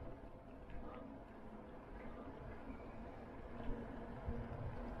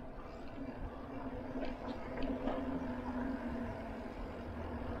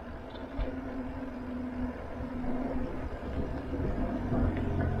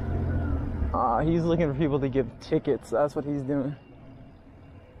 He's looking for people to give tickets. That's what he's doing.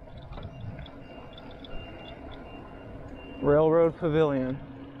 Railroad Pavilion.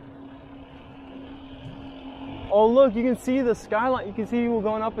 Oh, look, you can see the skyline. You can see people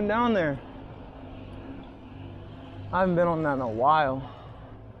going up and down there. I haven't been on that in a while.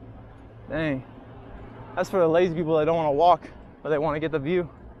 Dang. That's for the lazy people that don't want to walk, but they want to get the view.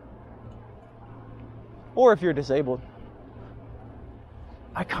 Or if you're disabled.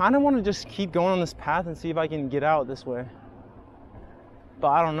 I kind of want to just keep going on this path and see if I can get out this way. But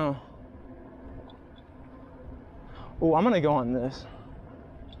I don't know. Oh, I'm going to go on this.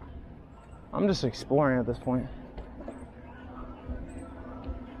 I'm just exploring at this point.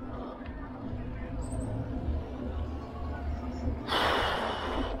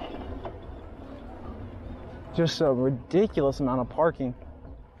 Just a ridiculous amount of parking.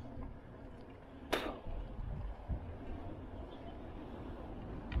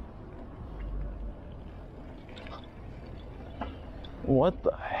 What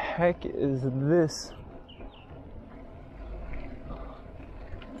the heck is this?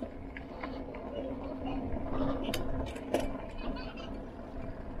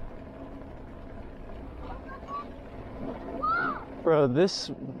 Bro, this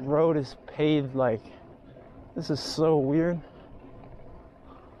road is paved like, this is so weird.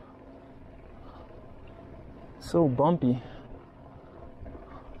 So bumpy.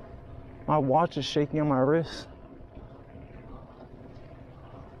 My watch is shaking on my wrist.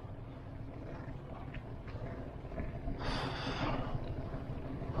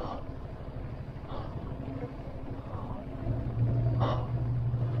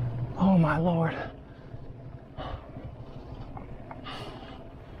 Oh my Lord.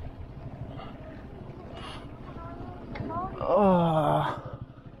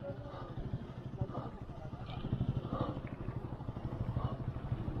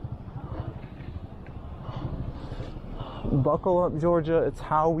 Buckle up, Georgia. It's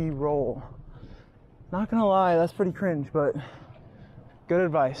how we roll. Not gonna lie, that's pretty cringe, but good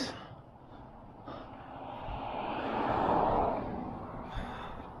advice.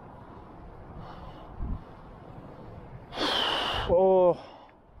 Oh,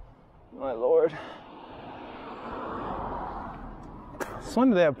 my Lord. It's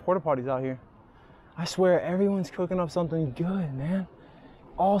funny they have porta potties out here. I swear everyone's cooking up something good, man.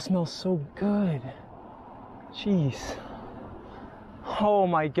 All smells so good. Jeez. Oh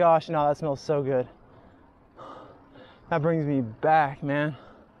my gosh, no, that smells so good. That brings me back, man,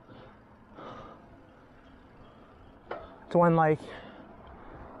 to when, like,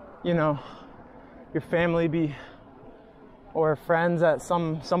 you know, your family or friends at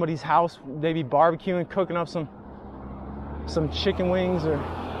somebody's house, they be barbecuing, cooking up some chicken wings, or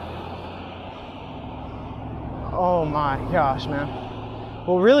oh my gosh, man.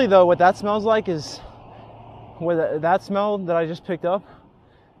 Well, really though, what that smells like is, that smell that I just picked up,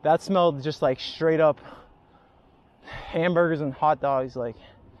 that smelled just like straight up hamburgers and hot dogs, like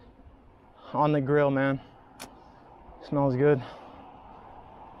on the grill, man. Smells good.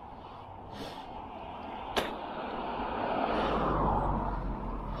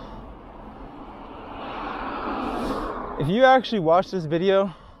 If you actually watched this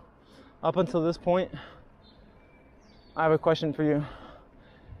video up until this point, I have a question for you.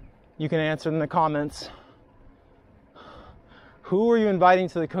 You can answer in the comments. Who are you inviting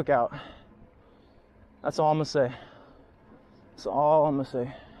to the cookout? That's all I'm gonna say. That's all I'm gonna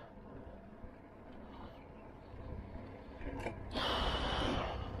say.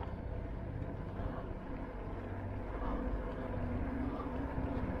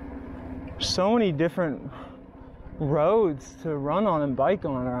 So many different roads to run on and bike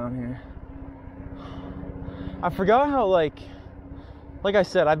on around here. I forgot how, like I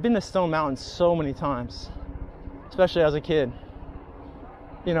said, I've been to Stone Mountain so many times, especially as a kid.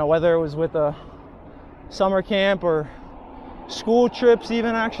 You know, whether it was with a summer camp or school trips,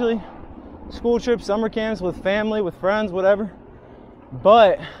 even actually. School trips, summer camps with family, with friends, whatever.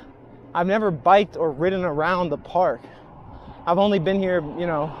 But I've never biked or ridden around the park. I've only been here, you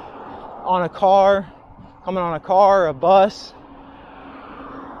know, on a car, coming on a car, a bus,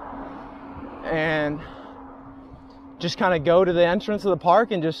 and just kind of go to the entrance of the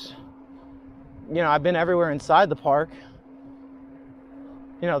park and just, you know, I've been everywhere inside the park,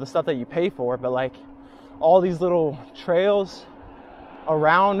 you know, the stuff that you pay for, but like all these little trails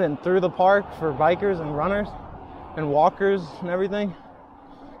around and through the park for bikers and runners and walkers and everything,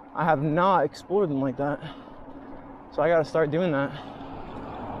 I have not explored them like that. So I got to start doing that.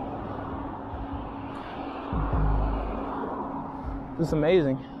 This is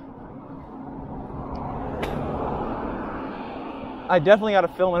amazing. I definitely got to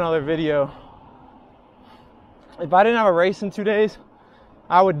film another video. If I didn't have a race in 2 days,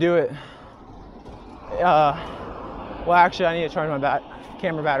 I would do it. Well, actually, I need to charge my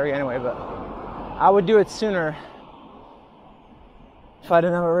camera battery anyway, but I would do it sooner if I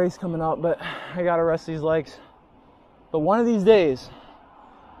didn't have a race coming up, but I got to rest these legs. But one of these days,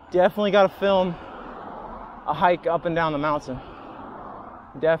 definitely got to film a hike up and down the mountain.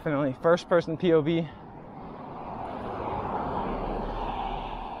 Definitely. First person POV.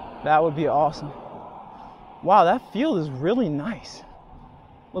 That would be awesome. Wow, that field is really nice.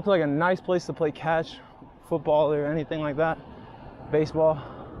 Looks like a nice place to play catch, football, or anything like that. Baseball.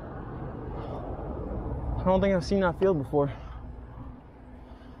 I don't think I've seen that field before.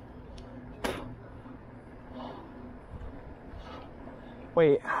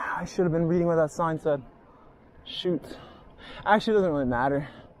 Wait, I should have been reading what that sign said. Shoot. Actually, it doesn't really matter.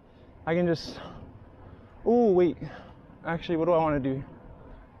 I can just... Ooh, wait. Actually, what do I want to do?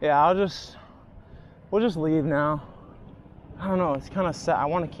 Yeah, we'll just leave now. I don't know, it's kind of sad. I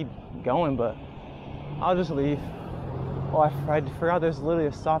want to keep going, but I'll just leave. Oh, I forgot there's literally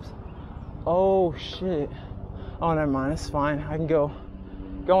a stop. Oh, shit. Oh, never mind, it's fine. I can go.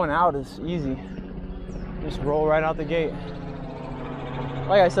 Going out is easy. Just roll right out the gate.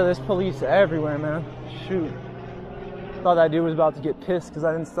 Like I said, there's police everywhere, man. Shoot. Thought that dude was about to get pissed because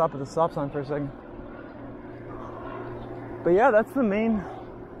I didn't stop at the stop sign for a second. But yeah, that's the main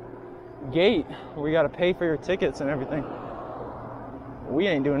gate where you got to pay for your tickets and everything. We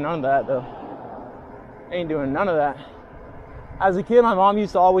ain't doing none of that, though. Ain't doing none of that. As a kid, my mom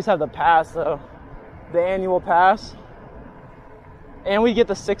used to always have the pass, though. The annual pass. And we get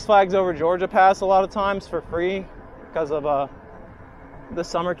the Six Flags Over Georgia pass a lot of times for free because of the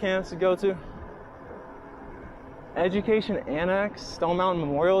summer camps to go to. Education Annex, Stone Mountain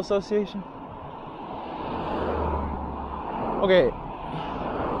Memorial Association. Okay.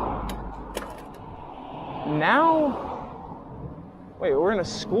 Now, wait, we're in a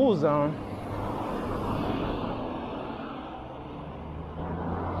school zone.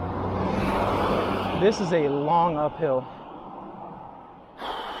 This is a long uphill.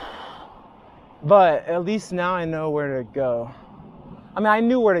 But at least now I know where to go. I mean, I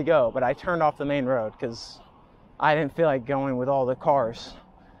knew where to go, but I turned off the main road because I didn't feel like going with all the cars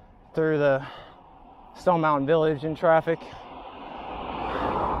through the Stone Mountain Village in traffic.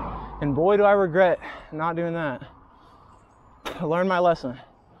 And boy, do I regret not doing that. I learned my lesson.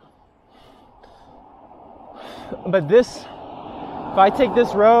 But this, if I take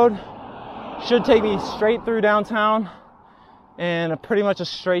this road, should take me straight through downtown and pretty much a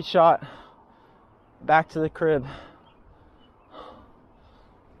straight shot back to the crib.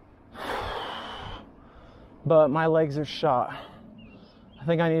 But my legs are shot. I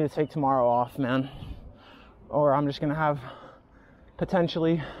think I need to take tomorrow off, man. Or I'm just gonna have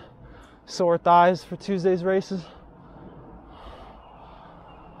potentially sore thighs for Tuesday's races.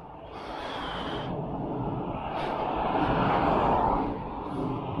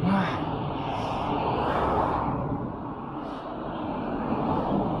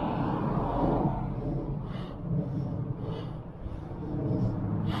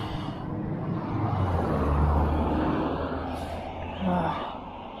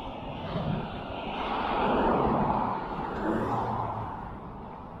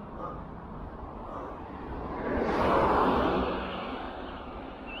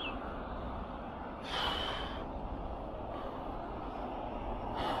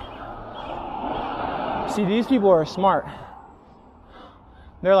 See, these people are smart.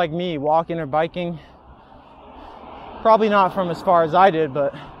 They're like me, walking or biking. Probably not from as far as I did,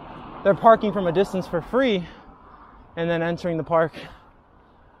 but they're parking from a distance for free and then entering the park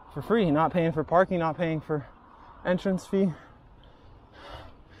for free, not paying for parking, not paying for entrance fee.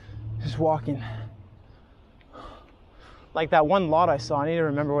 Just walking. Like that one lot I saw, I need to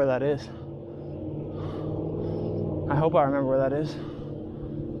remember where that is. I hope I remember where that is.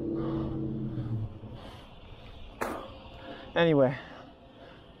 Anyway,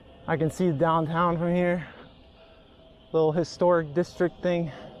 I can see downtown from here. Little historic district thing,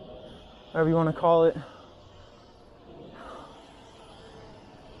 whatever you want to call it.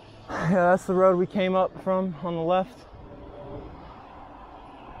 Yeah, that's the road we came up from on the left.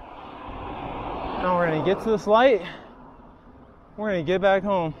 Now we're gonna get to this light. We're gonna get back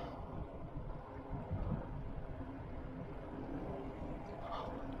home.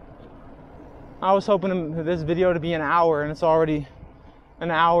 I was hoping for this video to be an hour, and it's already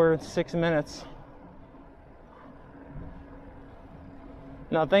an hour and 6 minutes.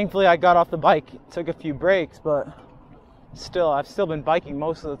 Now, thankfully, I got off the bike, took a few breaks, but still, I've still been biking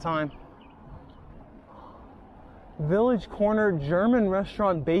most of the time. Village Corner German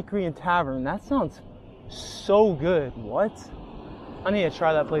Restaurant, Bakery, and Tavern. That sounds so good. What? I need to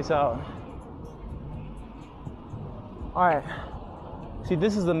try that place out. All right. See,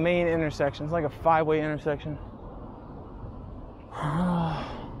 this is the main intersection. It's like a 5-way intersection.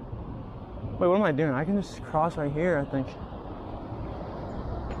 Wait, what am I doing? I can just cross right here, I think.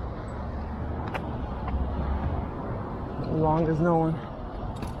 As long as no one...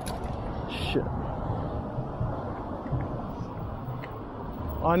 Shit.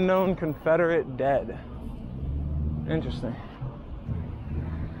 Unknown Confederate dead. Interesting.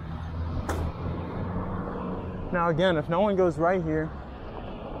 Now again, if no one goes right here,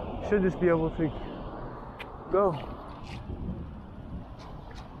 should just be able to go.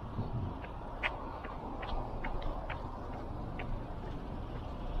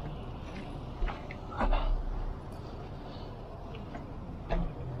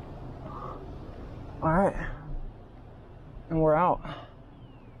 All right, and we're out,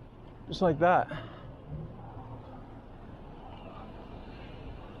 just like that.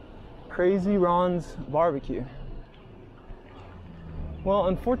 Crazy Ron's barbecue. Well,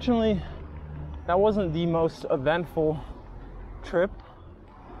 unfortunately, that wasn't the most eventful trip.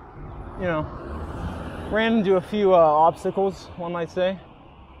 You know, ran into a few obstacles, one might say.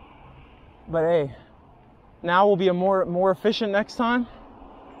 But hey, now we'll be more efficient next time.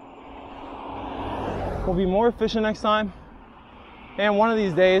 We'll be more efficient next time. And one of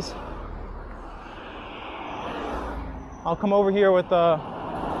these days, I'll come over here with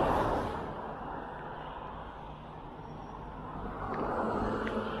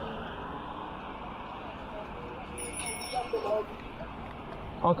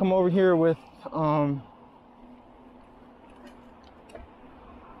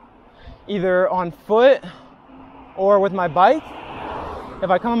either on foot or with my bike. If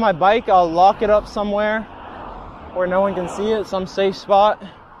I come on my bike, I'll lock it up somewhere where no one can see it, some safe spot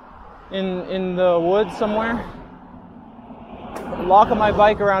in the woods somewhere. Lock up my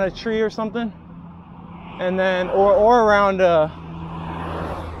bike around a tree or something, and then or around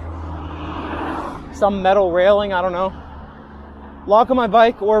some metal railing, I don't know. Lock up my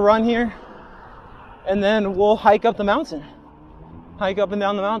bike or run here, and then we'll hike up the mountain. Hike up and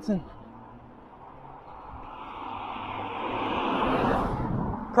down the mountain.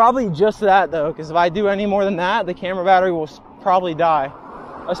 Probably just that though, because if I do any more than that, the camera battery will probably die.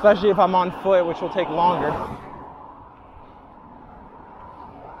 Especially if I'm on foot, which will take longer.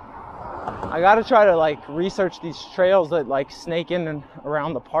 I gotta try to like research these trails that like snake in and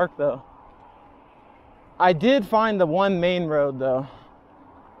around the park though. I did find the one main road though,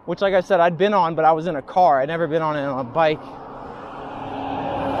 which like I said, I'd been on, but I was in a car. I'd never been on it on a bike.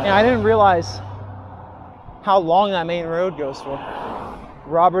 And I didn't realize how long that main road goes for.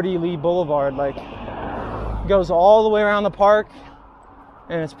 Robert E. Lee Boulevard, like, goes all the way around the park,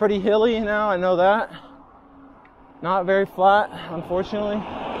 and it's pretty hilly now, I know that. Not very flat, unfortunately.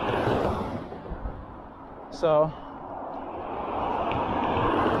 So,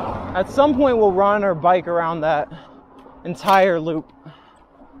 at some point we'll run or bike around that entire loop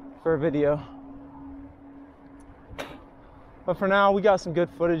for a video. But for now, we got some good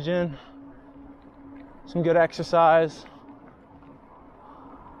footage in, some good exercise.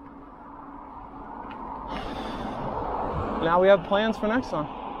 Now we have plans for next time.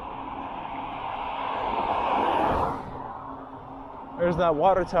 There's that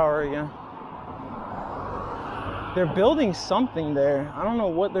water tower again. They're building something there. I don't know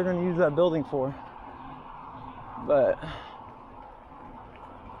what they're going to use that building for. But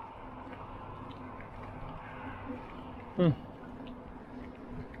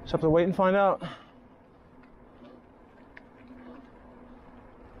just have to wait and find out.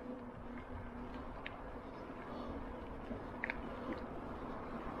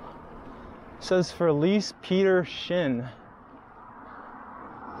 It says for Lise Peter Shin.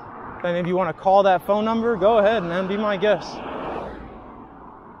 If any of you want to call that phone number, go ahead and then be my guest.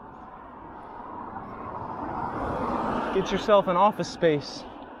 Get yourself an office space.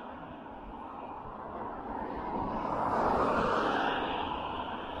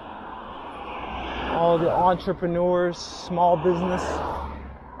 All the entrepreneurs, small business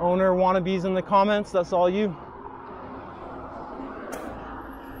owner wannabes in the comments, that's all you.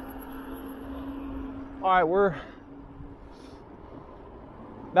 All right, we're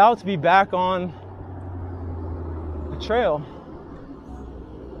about to be back on the trail.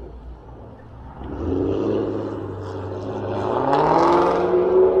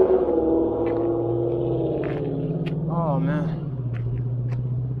 Oh man.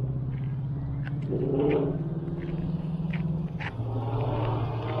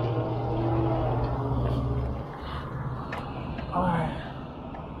 All right.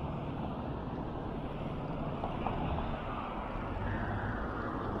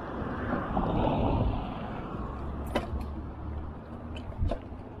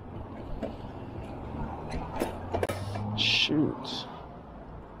 Shoot.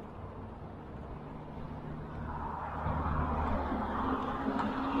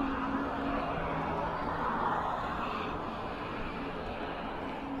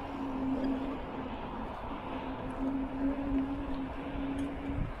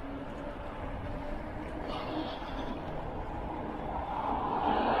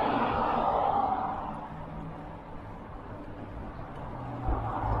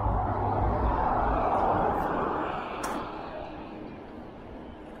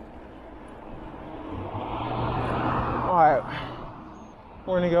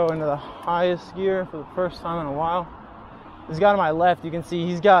 We're gonna go into the highest gear for the first time in a while. This guy to my left, you can see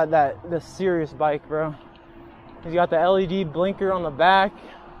he's got this serious bike, bro. He's got the LED blinker on the back.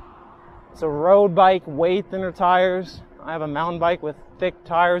 It's a road bike, way thinner tires. I have a mountain bike with thick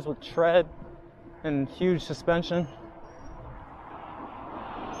tires with tread and huge suspension.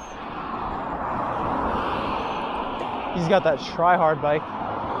 He's got that try-hard bike.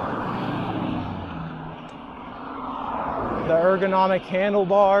 The ergonomic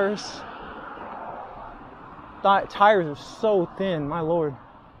handlebars. Tires are so thin, my lord.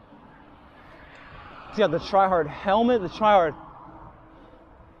 He's got the try-hard helmet, the try-hard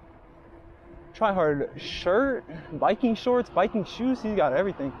shirt, biking shorts, biking shoes. He's got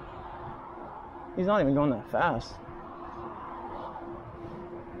everything. He's not even going that fast.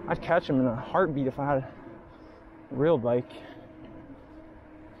 I'd catch him in a heartbeat if I had a real bike.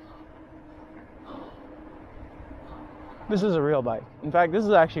 This is a real bike. In fact, this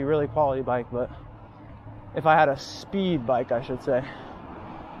is actually a really quality bike, but if I had a speed bike, I should say.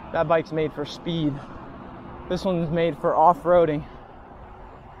 That bike's made for speed. This one's made for off-roading.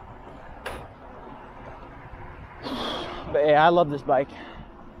 But yeah, I love this bike.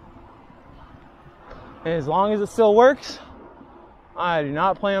 And as long as it still works, I do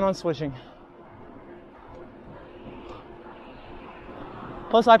not plan on switching.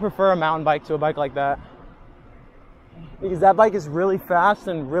 Plus, I prefer a mountain bike to a bike like that, because that bike is really fast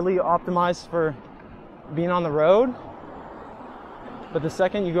and really optimized for being on the road. But the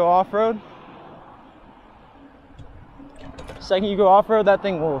second you go off-road, that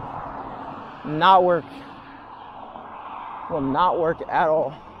thing will not work. Will not work at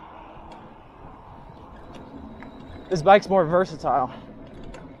all. This bike's more versatile.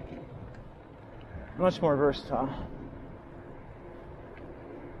 Much more versatile.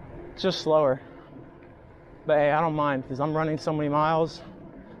 It's just slower. But hey, I don't mind because I'm running so many miles.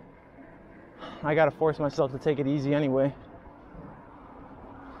 I gotta force myself to take it easy anyway.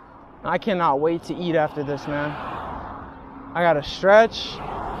 I cannot wait to eat after this, man. I gotta stretch,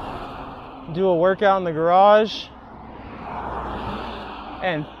 do a workout in the garage,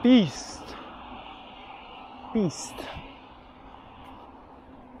 and feast. Feast.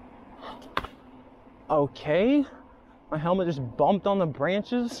 Okay. My helmet just bumped on the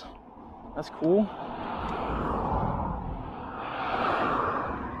branches. That's cool.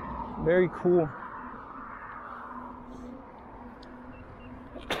 Very cool.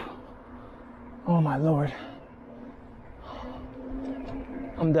 Oh my Lord.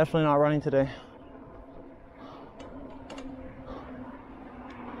 I'm definitely not running today.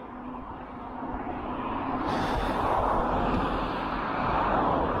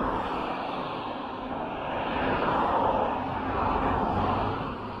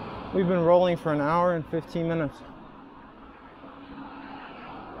 We've been rolling for an hour and 15 minutes.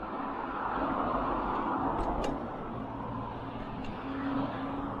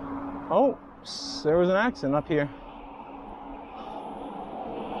 Oh, there was an accident up here.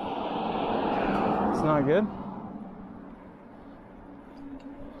 It's not good.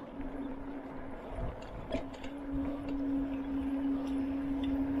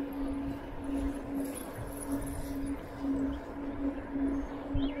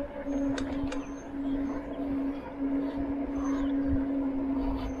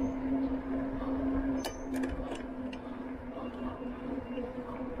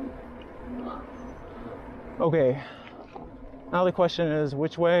 Okay, now the question is,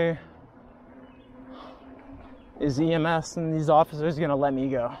 which way is EMS and these officers gonna let me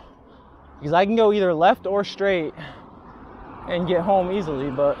go? Because I can go either left or straight and get home easily,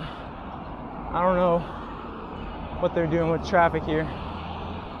 but I don't know what they're doing with traffic here.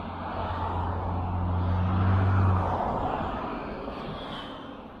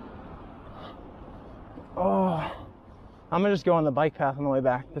 Oh, I'm gonna just go on the bike path on the way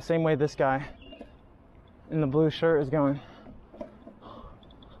back, the same way this guy in the blue shirt is going.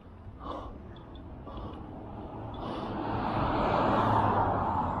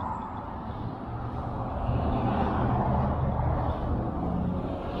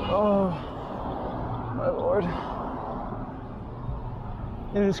 Oh my Lord.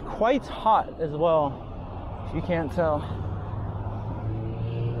 It is quite hot as well, if you can't tell.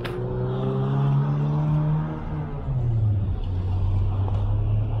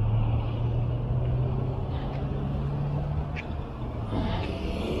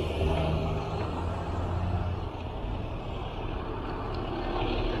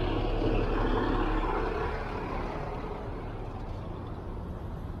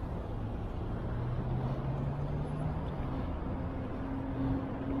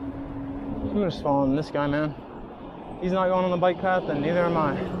 I'm just following this guy, man. He's not going on the bike path, and neither am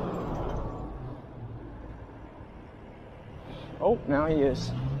I. Oh, now he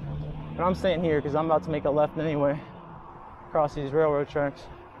is. But I'm staying here because I'm about to make a left anyway, across these railroad tracks.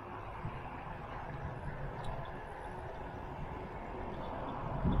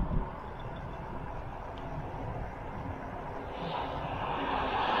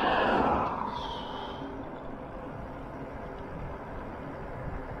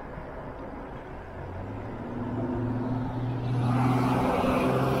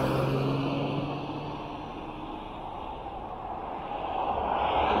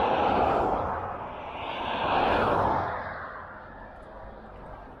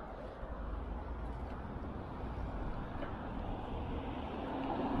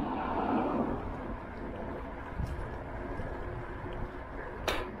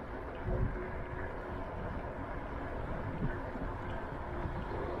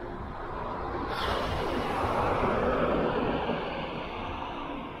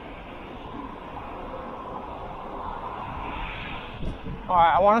 All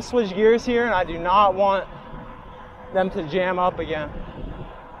right, I want to switch gears here, and I do not want them to jam up again.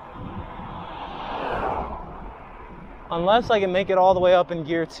 Unless I can make it all the way up in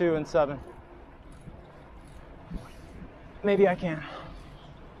gear 2 and 7. Maybe I can.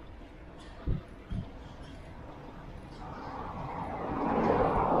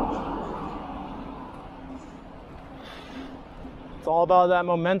 It's all about that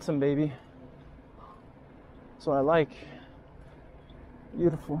momentum, baby. That's what I like.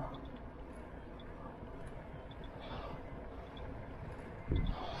 Beautiful.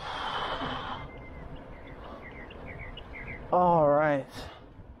 All right.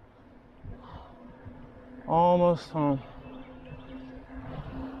 Almost home.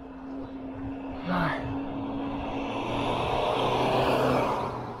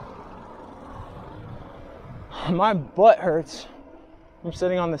 My butt hurts. I'm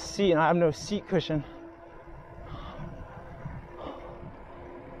sitting on the seat and I have no seat cushion.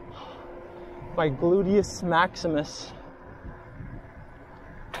 My gluteus maximus.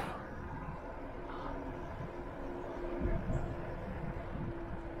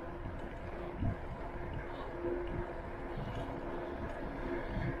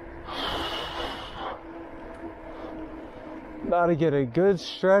 About to get a good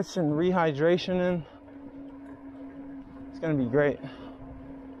stretch and rehydration in. It's gonna be great.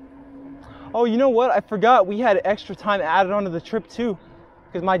 Oh, you know what? I forgot we had extra time added onto the trip too,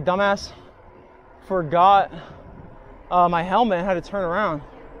 because my dumbass forgot my helmet had to turn around.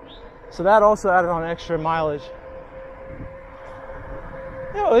 So that also added on extra mileage.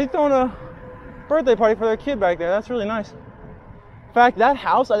 Yeah, they throwing a birthday party for their kid back there. That's really nice. In fact, that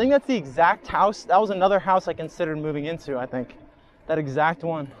house, I think that's the exact house. That was another house I considered moving into, I think. That exact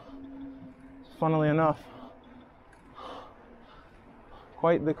one. Funnily enough.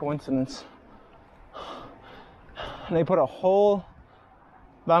 Quite the coincidence. And they put a whole...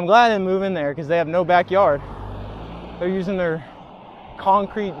 But I'm glad I didn't move in there because they have no backyard. They're using their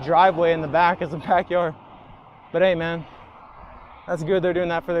concrete driveway in the back as a backyard. But hey, man, that's good they're doing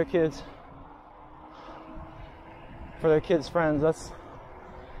that for their kids. For their kids' friends. That's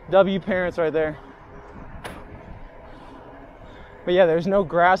W parents right there. But yeah, there's no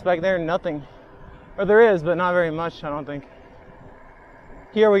grass back there, nothing. Or there is, but not very much, I don't think.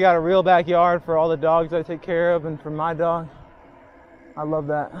 Here we got a real backyard for all the dogs I take care of and for my dog. I love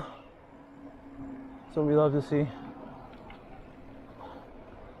that. That's what we love to see. In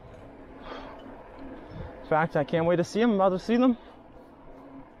fact, I can't wait to see them. I'm about to see them.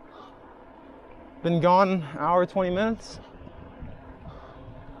 Been gone an hour, 20 minutes.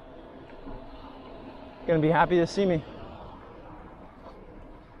 Gonna be happy to see me.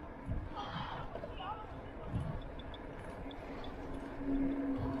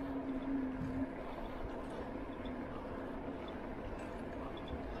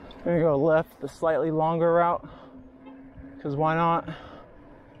 I'm gonna go left the slightly longer route, because why not?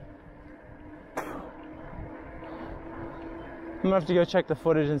 I'm gonna have to go check the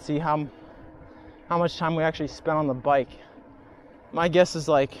footage and see how much time we actually spent on the bike. My guess is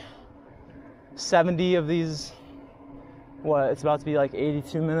like 70 of these, it's about to be like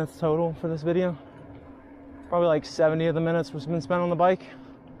 82 minutes total for this video. Probably like 70 of the minutes was been spent on the bike.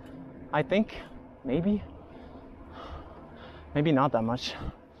 I think, maybe not that much.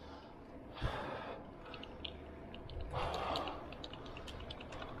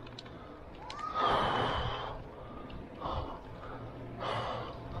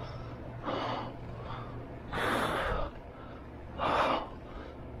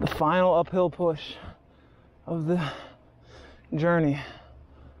 Final uphill push of the journey.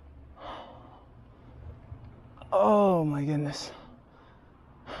 Oh my goodness.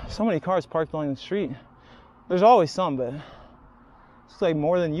 So many cars parked along the street. There's always some, but it's like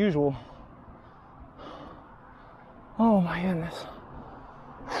more than usual. Oh my goodness.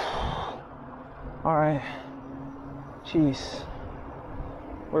 All right. Jeez.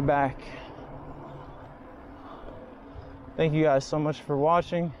 We're back. Thank you guys so much for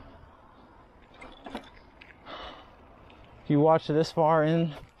watching. If you watched this far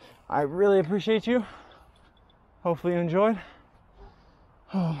in, I really appreciate you. Hopefully you enjoyed.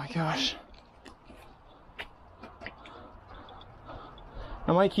 Oh my gosh.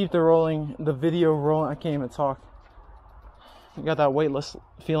 I might keep the video rolling. I can't even talk. I got that weightless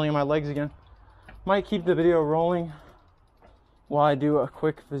feeling in my legs again. Might keep the video rolling while I do a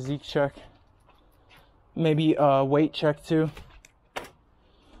quick physique check. Maybe a weight check too.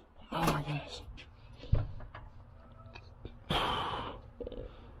 Oh my goodness.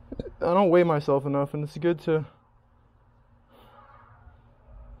 I don't weigh myself enough, and it's good to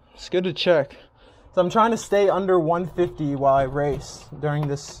check. So I'm trying to stay under 150 while I race during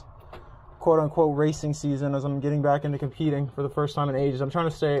this quote unquote racing season, as I'm getting back into competing for the first time in ages. I'm trying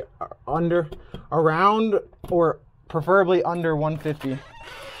to stay around, or preferably under 150.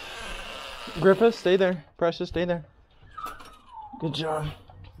 Griffith, stay there. Precious, stay there. Good job.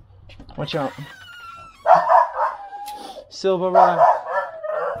 Watch out. Silva, run.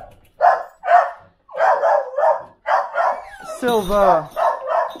 Silva.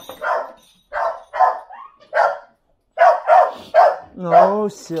 No,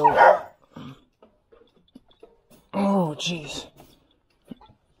 Silva. Oh, jeez.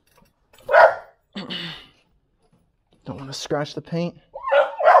 Don't want to scratch the paint.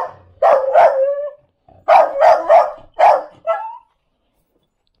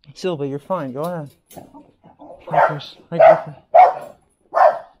 Silva, you're fine. Go ahead. Hi, Chris. Hi, Griffin.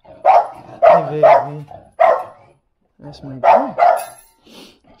 Hey, baby. That's my girl.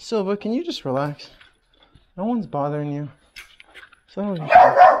 Silva, can you just relax? No one's bothering you. So what you say?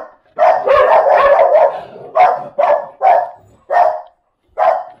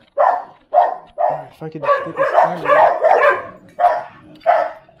 If I could just get this camera.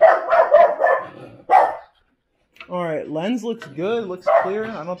 Alright, lens looks good, looks clear.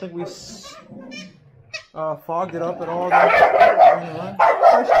 I don't think we've fogged it up at all.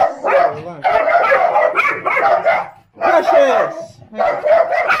 Precious!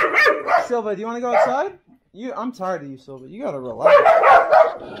 Silva, do you want to go outside? I'm tired of you, Silva. You gotta relax.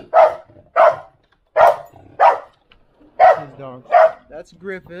 His dog. That's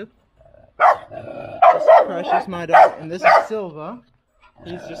Griffith. This is Precious, my dog, and this is Silva.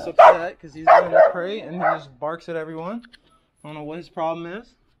 He's just upset because he's in the crate and he just barks at everyone. I don't know what his problem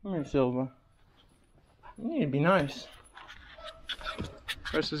is. Come here, Silva. You need to be nice.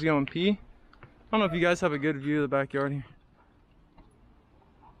 Precious is going pee. I don't know if you guys have a good view of the backyard here.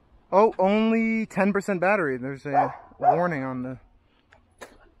 Oh, only 10% battery. There's a warning on the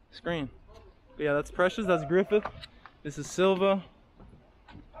screen. But yeah, that's Precious. That's Griffith. This is Silva.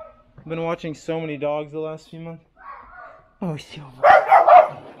 I've been watching so many dogs the last few months. Oh, Silva.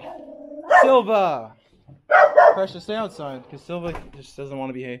 Silva! Precious, stay outside, because Silva just doesn't want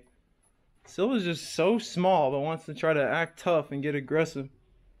to behave. Silva's just so small, but wants to try to act tough and get aggressive.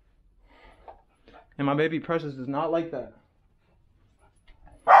 And my baby Precious does not like that.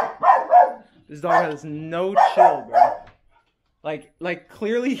 This dog has no chill, bro. Like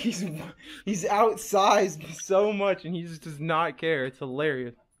clearly he's outsized so much and he just does not care. It's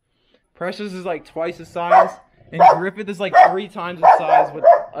hilarious. Precious is like twice the size, and Griffith is like 3 times the size with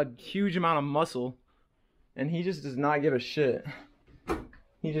a huge amount of muscle. And he just does not give a shit.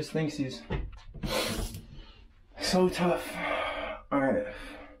 He just thinks he's so tough. Alright.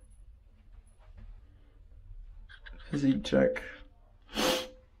 Physique check.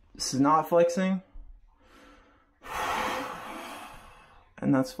 This is not flexing.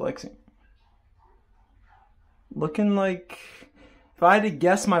 And that's flexing. Looking like, if I had to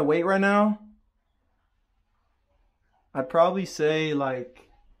guess my weight right now, I'd probably say like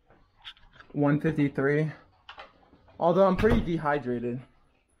 153. Although I'm pretty dehydrated. I'm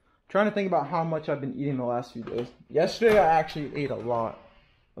trying to think about how much I've been eating the last few days. Yesterday I actually ate a lot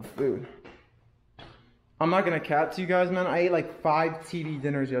of food. I'm not gonna cap to you guys, man. I ate like 5 TV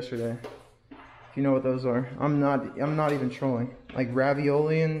dinners yesterday. If you know what those are. I'm not even trolling. Like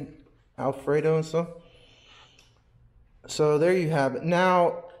ravioli and Alfredo and stuff. So there you have it.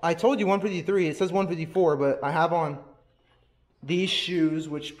 Now, I told you 153. It says 154, but I have on these shoes,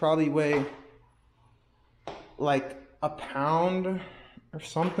 which probably weigh like a pound or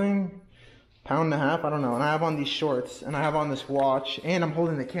something. Pound and a half, I don't know. And I have on these shorts, and I have on this watch, and I'm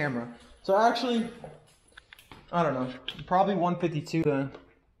holding the camera. So actually, I don't know, probably 152 then.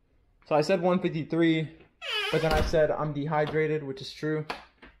 So I said 153, but then I said I'm dehydrated, which is true.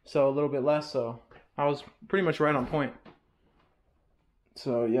 So a little bit less, so I was pretty much right on point.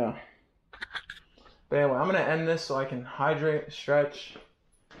 So yeah. But anyway, I'm gonna end this so I can hydrate, stretch,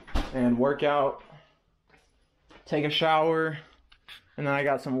 and work out. Take a shower, and then I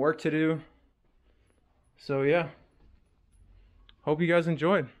got some work to do. So yeah. Hope you guys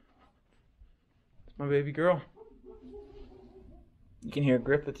enjoyed. It's my baby girl. You can hear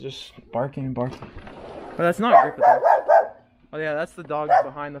Griffith just barking and barking. But that's not Griffith though. Oh yeah, that's the dog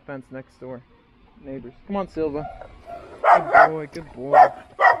behind the fence next door. Neighbors. Come on, Silva. Good boy, good boy.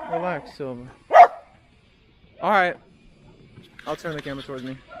 Relax, Silva. Alright. I'll turn the camera towards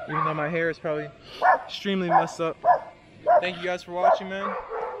me. Even though my hair is probably extremely messed up. Thank you guys for watching, man.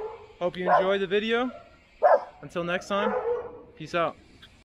 Hope you enjoyed the video. Until next time, peace out.